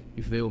 Yeah.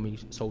 You feel me?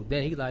 So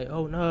then he's like,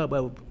 oh, no,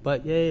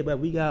 but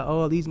we got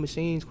all these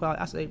machines.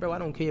 I say, bro, I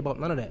don't care about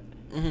none of that.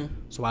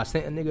 So I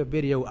sent a nigga a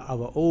video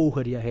of an old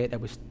hoodie I had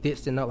that was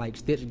stitched and like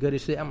stitched good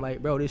as shit. I'm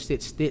like, bro, this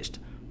shit stitched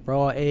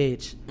raw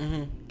edge.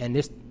 And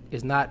this...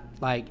 It's not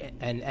like,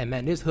 and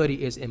man, this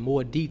hoodie is in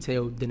more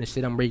detail than the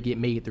shit I'm ready to get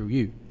made through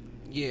you.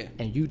 Yeah.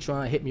 And you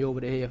trying to hit me over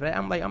the head for that.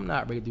 I'm like, I'm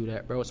not ready to do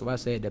that, bro. So I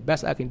said, the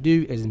best I can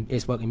do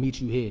is fucking meet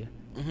you here.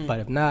 But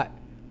if not,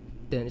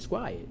 then it's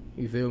quiet.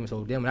 You feel me?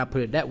 So then when I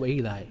put it that way,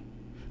 he like,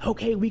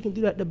 okay, we can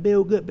do that to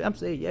build good. I'm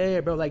saying, yeah,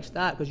 bro, like,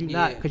 stop, because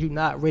you're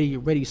not ready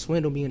to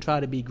swindle me and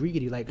try to be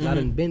greedy. Like, cause I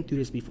done been through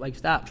this before. Like,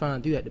 stop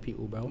trying to do that to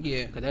people, bro.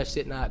 Yeah. Because that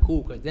shit not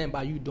cool. Because then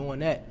by you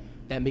doing that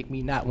make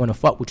me not want to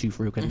fuck with you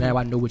for real, because now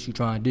I know what you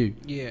trying to do.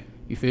 Yeah.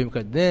 You feel me?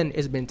 Because then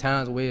it's been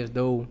times where as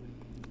though,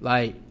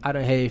 like, I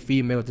done had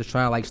females to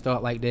try and, like,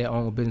 start, like, their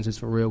own businesses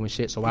for real and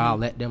shit, so I'll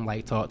let them,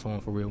 like, talk to them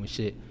for real and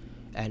shit.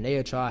 And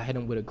they'll try to hit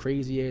them with a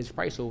crazy-ass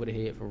price over the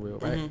head for real,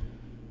 right?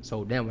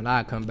 So then when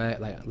I come back,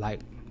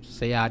 like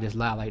say I just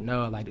lie, like,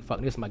 no, like, fuck,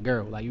 this is my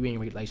girl. Like, you ain't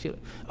really, like, shit.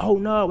 Oh,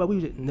 no, but we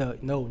was, no,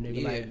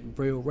 nigga, like,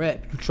 real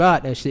rap. You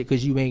tried that shit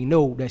because you ain't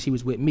know that she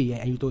was with me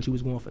and you thought she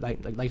was going for,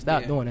 like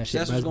stop doing that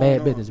shit, bro. It's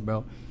bad business,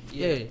 bro.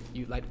 Yeah.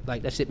 You, like,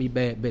 that shit be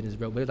bad business,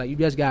 bro. But it's like, you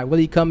just got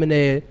really come in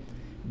there,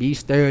 be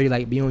sturdy,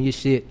 like, be on your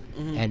shit,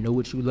 and know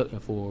what you looking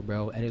for,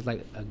 bro. And it's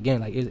like,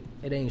 again, like, it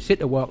ain't shit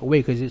to walk away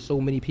because there's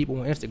so many people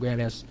on Instagram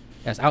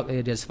that's out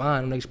there just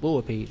fine on the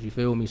Explore page, you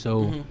feel me?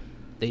 So,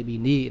 they be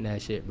needing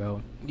that shit,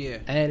 bro. Yeah.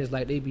 And it's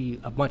like they be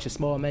a bunch of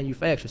small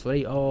manufacturers, so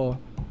they all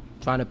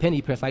trying to penny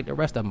pinch like the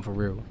rest of them for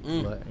real.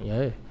 But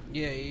yeah.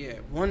 Yeah.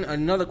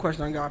 Another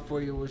question I got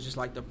for you was just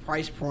like the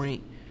price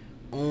point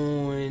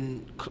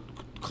on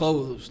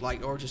clothes,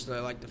 like, or just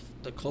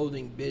the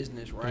clothing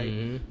business,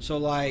 right? So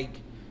like,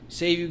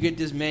 say you get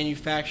this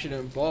manufactured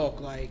in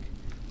bulk, like,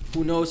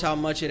 who knows how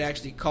much it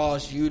actually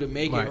costs you to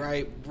make it,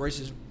 right?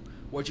 Versus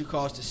what you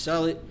cost to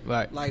sell it.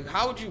 Right. Like,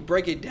 how would you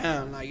break it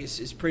down? Like,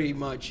 it's pretty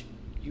much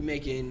you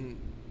making,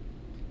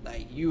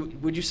 like,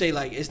 would you say,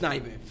 like, it's not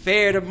even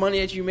fair the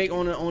money that you make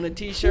on a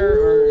t-shirt,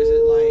 or is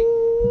it like,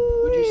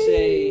 would you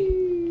say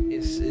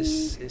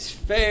it's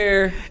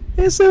fair?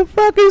 It's a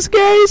fucking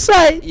scary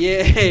sight.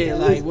 Yeah,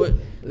 like what?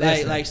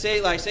 Like say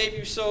if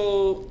you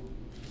sold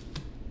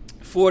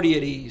 40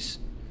 of these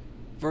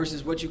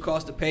versus what you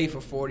cost to pay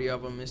for 40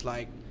 of them, it's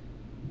like,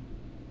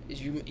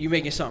 is you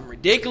making something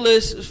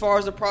ridiculous as far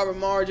as the profit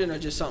margin, or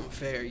just something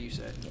fair? You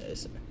said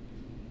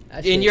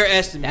in your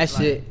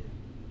estimate.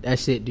 That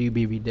shit do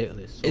be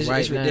ridiculous. So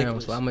it's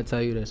ridiculous. So I'm gonna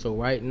tell you this. So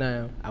right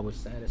now, I was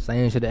saying the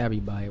same shit to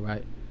everybody,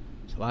 right?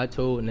 So I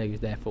told niggas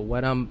that for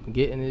what I'm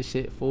getting this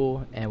shit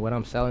for and what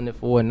I'm selling it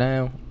for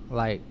now,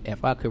 like,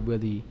 if I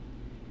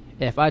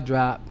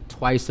drop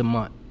twice a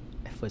month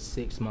for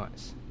 6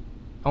 months,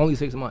 only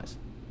 6 months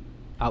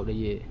out the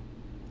year,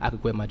 I could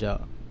quit my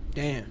job.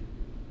 Damn.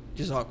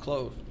 Just all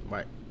clothes.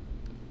 Right.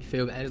 You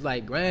feel me? And it's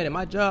like, granted,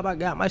 my job, I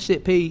got my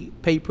shit paid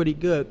pretty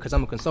good because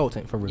I'm a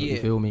consultant for real. Yeah.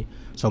 You feel me?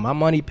 So my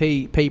money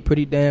paid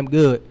pretty damn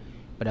good.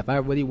 But if I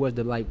really was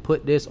to, like,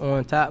 put this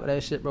on top of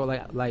that shit, bro,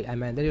 like I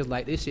mean,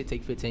 this shit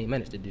take 15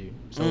 minutes to do.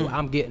 So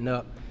I'm getting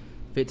up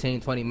 15,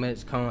 20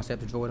 minutes,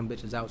 concept to draw them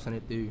bitches out, send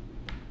it through.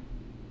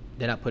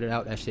 Then I put it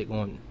out, that shit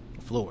going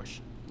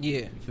flourish. Yeah.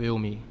 You feel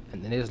me?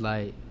 And then it's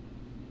like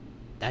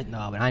that.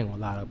 No, but I ain't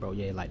gonna lie to bro.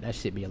 Yeah, like that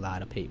shit be a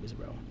lot of papers,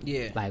 bro.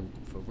 Yeah. Like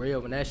for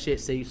real, when that shit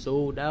say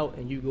sold out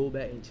and you go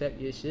back and check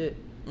your shit,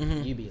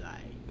 you be like,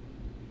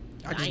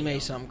 I just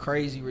made something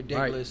crazy,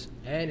 ridiculous.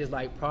 Right. And it's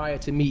like prior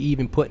to me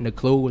even putting the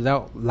clothes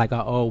out, like I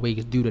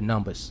always do the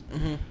numbers.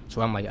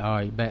 So I'm like, all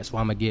right, bet. So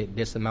I'm gonna get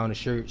this amount of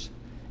shirts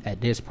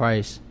at this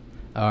price.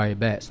 All right,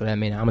 bet. So that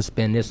means I'm gonna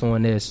spend this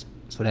on this.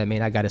 So that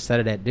means I gotta set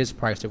it at this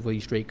price to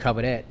really straight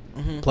cover that,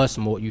 plus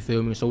more. You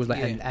feel me? So it's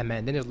like, and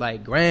man, then it's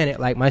like, granted,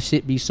 like my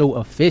shit be so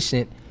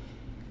efficient,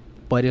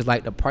 but it's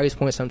like the price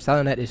points I'm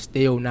selling at is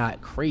still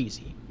not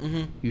crazy.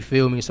 You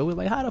feel me? So it's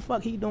like, how the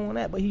fuck he doing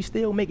that, but he's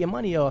still making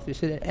money off this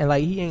shit, and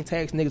like he ain't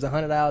taxing niggas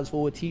 $100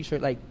 for a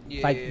t-shirt, like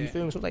you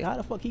feel me? So it's like, how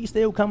the fuck he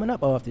still coming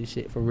up off this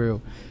shit for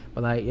real?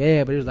 But like,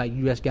 yeah, but it's like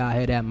you just gotta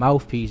have that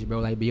mouthpiece, bro.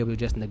 Like be able to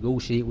just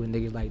negotiate with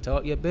niggas, like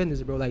talk your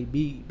business, bro. Like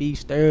be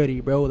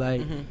sturdy, bro.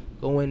 Like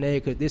go in there,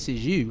 cause this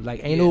is you.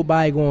 Like ain't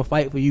nobody gonna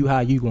fight for you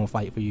how you gonna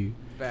fight for you.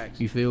 Facts.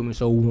 You feel me?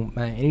 So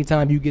man,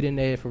 anytime you get in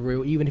there for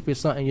real, even if it's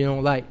something you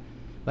don't like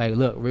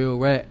look, real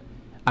rap,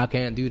 I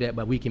can't do that,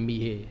 but we can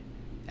meet here.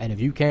 And if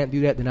you can't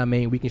do that, then I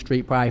mean we can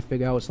straight probably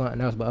figure out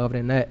something else. But other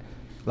than that,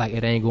 like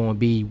it ain't gonna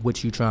be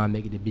what you trying to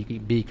make it to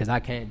be, cause I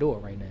can't do it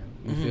right now.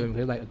 You feel me?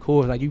 Cause like of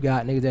course, like you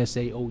got niggas that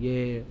say, oh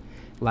yeah,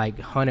 like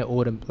 100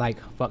 order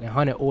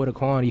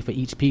quantity for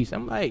each piece.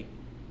 I'm like,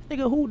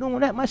 nigga, who doing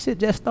that? My shit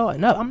just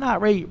starting up. I'm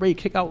not ready to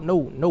kick out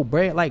no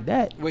bread like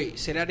that. Wait,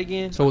 say that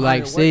again. So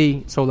like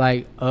say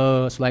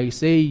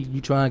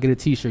you trying to get a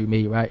t-shirt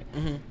made, right?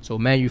 So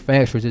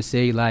manufacturers just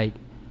say like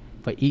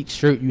for each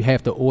shirt you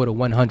have to order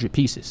 100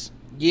 pieces.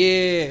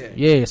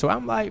 Yeah. So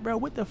I'm like, bro,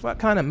 what the fuck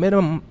kind of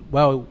minimum?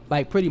 Well,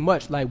 like pretty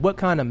much, like what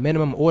kind of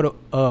minimum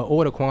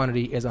order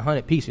quantity is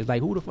 100 pieces?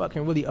 Like who the fuck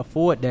can really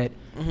afford that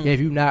if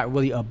you're not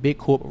really a big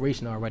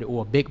corporation already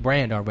or a big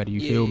brand already? You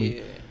feel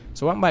me?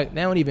 So I'm like,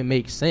 that don't even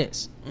make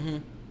sense.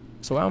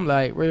 So I'm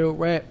like, real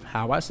rap,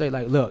 how I say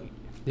like, look,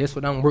 this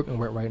what I'm working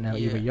with right now.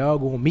 Either y'all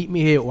gonna meet me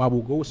here or I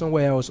will go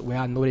somewhere else where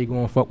I know they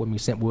gonna fuck with me.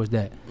 Simple as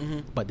that.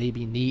 But they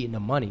be needing the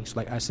money. So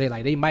like I say,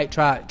 like they might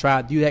try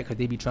to do that because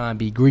they be trying to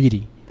be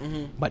greedy.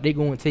 But they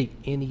gonna take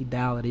any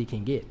dollar they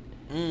can get.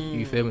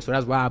 You feel me? So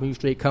that's why I be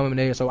straight coming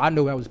there. So I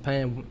know I was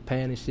paying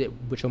and shit,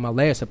 which on my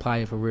last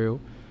supplier for real.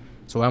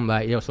 So I'm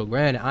like, yo, so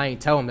granted, I ain't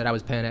tell them that I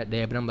was paying that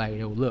day, but I'm like,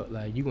 yo, look,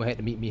 like you gonna have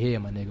to meet me here,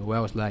 my nigga. Or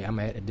else like I'm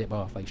gonna have to dip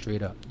off like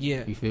straight up.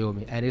 Yeah. You feel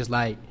me? And it's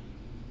like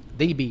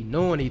they be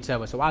knowing each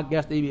other. So I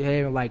guess they be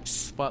having like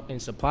fucking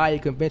supplier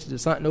conventions or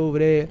something over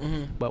there.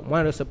 But one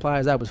of the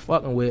suppliers I was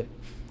fucking with,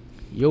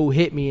 yo,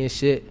 hit me and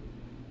shit.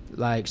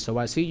 Like, so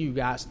I see you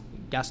guys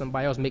got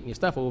somebody else making your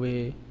stuff over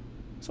here.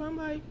 So I'm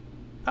like,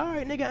 all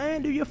right, nigga, I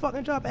ain't do your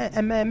fucking job.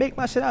 And man, make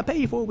my shit I pay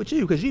you for it with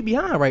you because you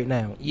behind right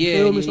now. You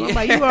feel me? So I'm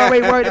like, you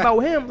already worried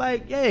about him.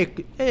 Like, yeah,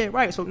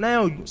 right. So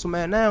now,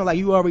 like,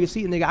 you already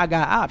see, nigga, I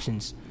got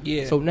options.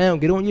 Yeah. So now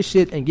get on your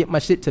shit and get my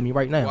shit to me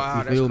right now.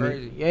 Wow, you feel that's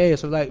crazy. Me? Yeah,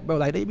 so like, bro,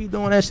 like, they be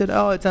doing that shit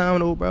all the time,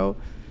 though, bro.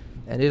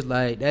 And it's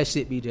like, that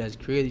shit be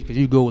just crazy because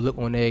you go look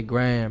on their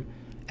gram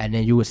and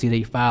then you will see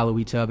they follow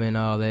each other and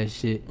all that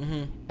shit.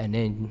 And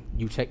then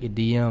you check your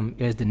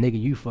DM as the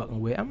nigga you fucking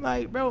with. I'm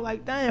like, bro,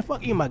 like, damn,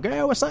 fuck you, my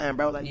girl or something,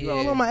 bro. Like, you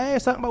all on my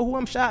ass talking about who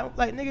I'm shot.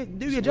 Like, nigga,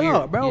 do your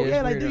job, bro.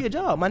 Yeah, like, do your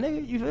job, my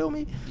nigga. You feel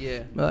me?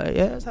 Yeah. But, like,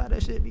 yeah, that's how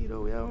that shit be,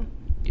 though, yo.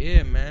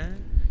 Yeah,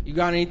 man. You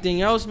got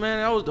anything else,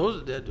 man? We've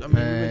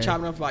been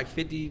chopping up for like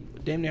 50,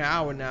 damn near an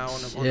hour now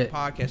on the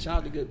podcast. Shout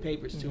out to Good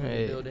Papers, too, in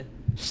the building.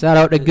 Shout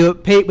out to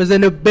Good Papers in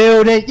the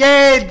building.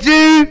 Yeah,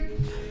 G.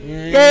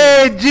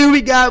 Yeah, G.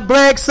 We got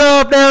Black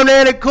Sub down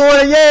there in the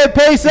corner. Yeah,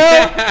 Pace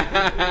up.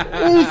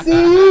 We see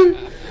you.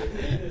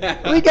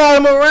 We got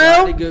him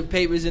around. The Good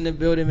Papers in the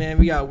building, man.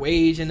 We got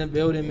Wage in the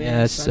building, man.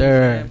 Yes,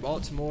 sir. Man.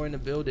 Baltimore in the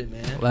building,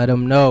 man. Let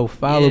them know.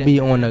 Follow me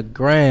on the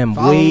gram.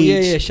 Follow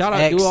Wage. Yeah. Shout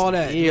out. Do all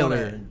that.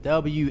 Dealer.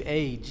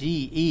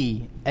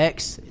 WAGEX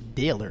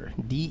Dealer.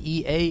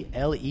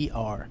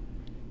 DEALER.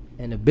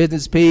 And the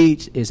business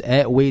page is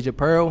at Wage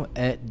Apparel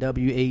at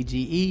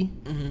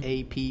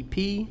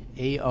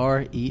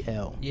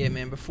WAGEAPPAREL. Yeah,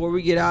 man. Before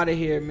we get out of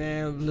here,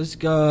 man, let's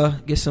go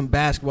get some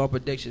basketball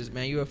predictions,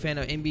 man. You a fan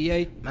of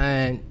NBA?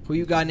 Man, who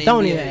you got in the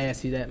don't NBA? Even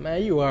ask you that,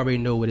 man. You already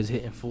know what it's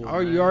hitting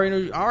for. You already know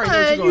what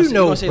you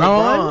know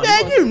Braun.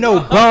 Man, you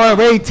know Braun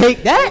ready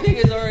take that.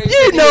 You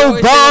know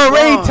Braun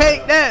ready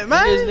take that,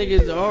 man.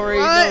 Niggas already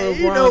know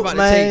Braun about to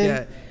take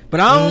that. But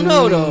I don't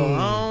know, though.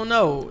 I don't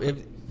know.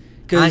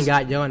 I ain't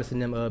got Giannis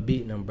and them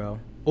beating them, bro.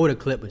 Or the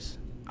Clippers.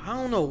 I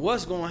don't know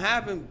what's going to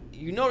happen.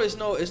 You know, it's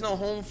no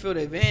home field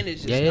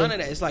advantage. It's none of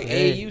that. It's like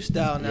AAU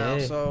style now.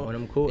 So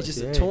it's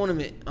just a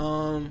tournament.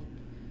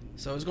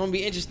 So it's gonna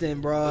be interesting,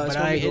 bro. But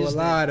I ain't gonna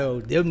lie though,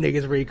 them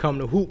niggas ready come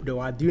to hoop though.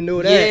 I do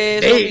know that. Yeah,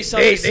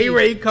 they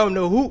ready come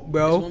to hoop,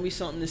 bro. It's gonna be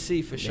something to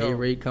see for sure. They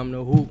ready come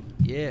to hoop.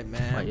 Yeah,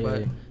 man.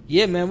 But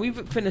yeah, man, we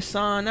finna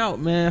sign out,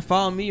 man.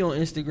 Follow me on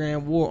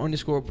Instagram,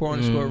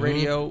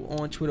 war_report_radio.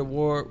 On Twitter,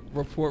 War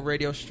Report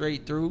Radio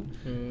straight through.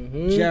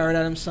 Jared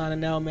Adams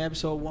signing out, man.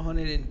 Episode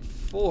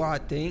 104, I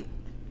think.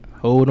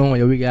 Hold on,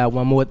 yo. We got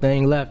one more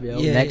thing left, yo.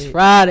 Next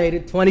Friday, the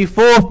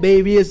 24th,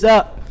 baby, it's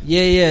up.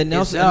 Yeah.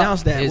 Announce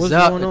that. What's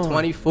up, going on?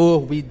 The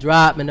 24th, we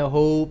dropping the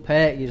whole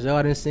package.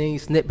 Y'all done seen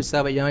snippets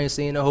of it. Y'all ain't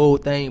seen the whole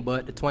thing,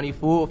 but the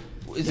 24th.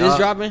 Is this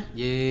dropping?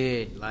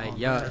 Yeah, like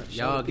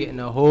y'all getting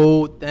the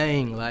whole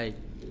thing. Like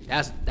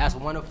that's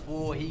one of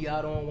four. He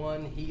got on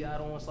one. He got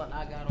on something.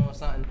 I got on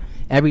something.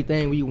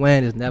 Everything we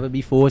win is never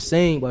before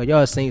seen. But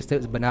y'all seen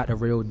snippets, but not the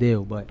real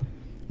deal. But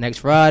next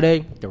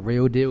Friday, the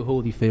real deal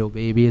Holyfield,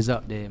 baby, is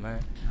up there, man.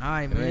 All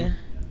right, man.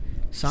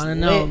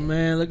 Signing out,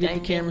 man. Look at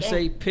the camera.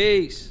 Say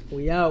peace.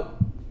 We out.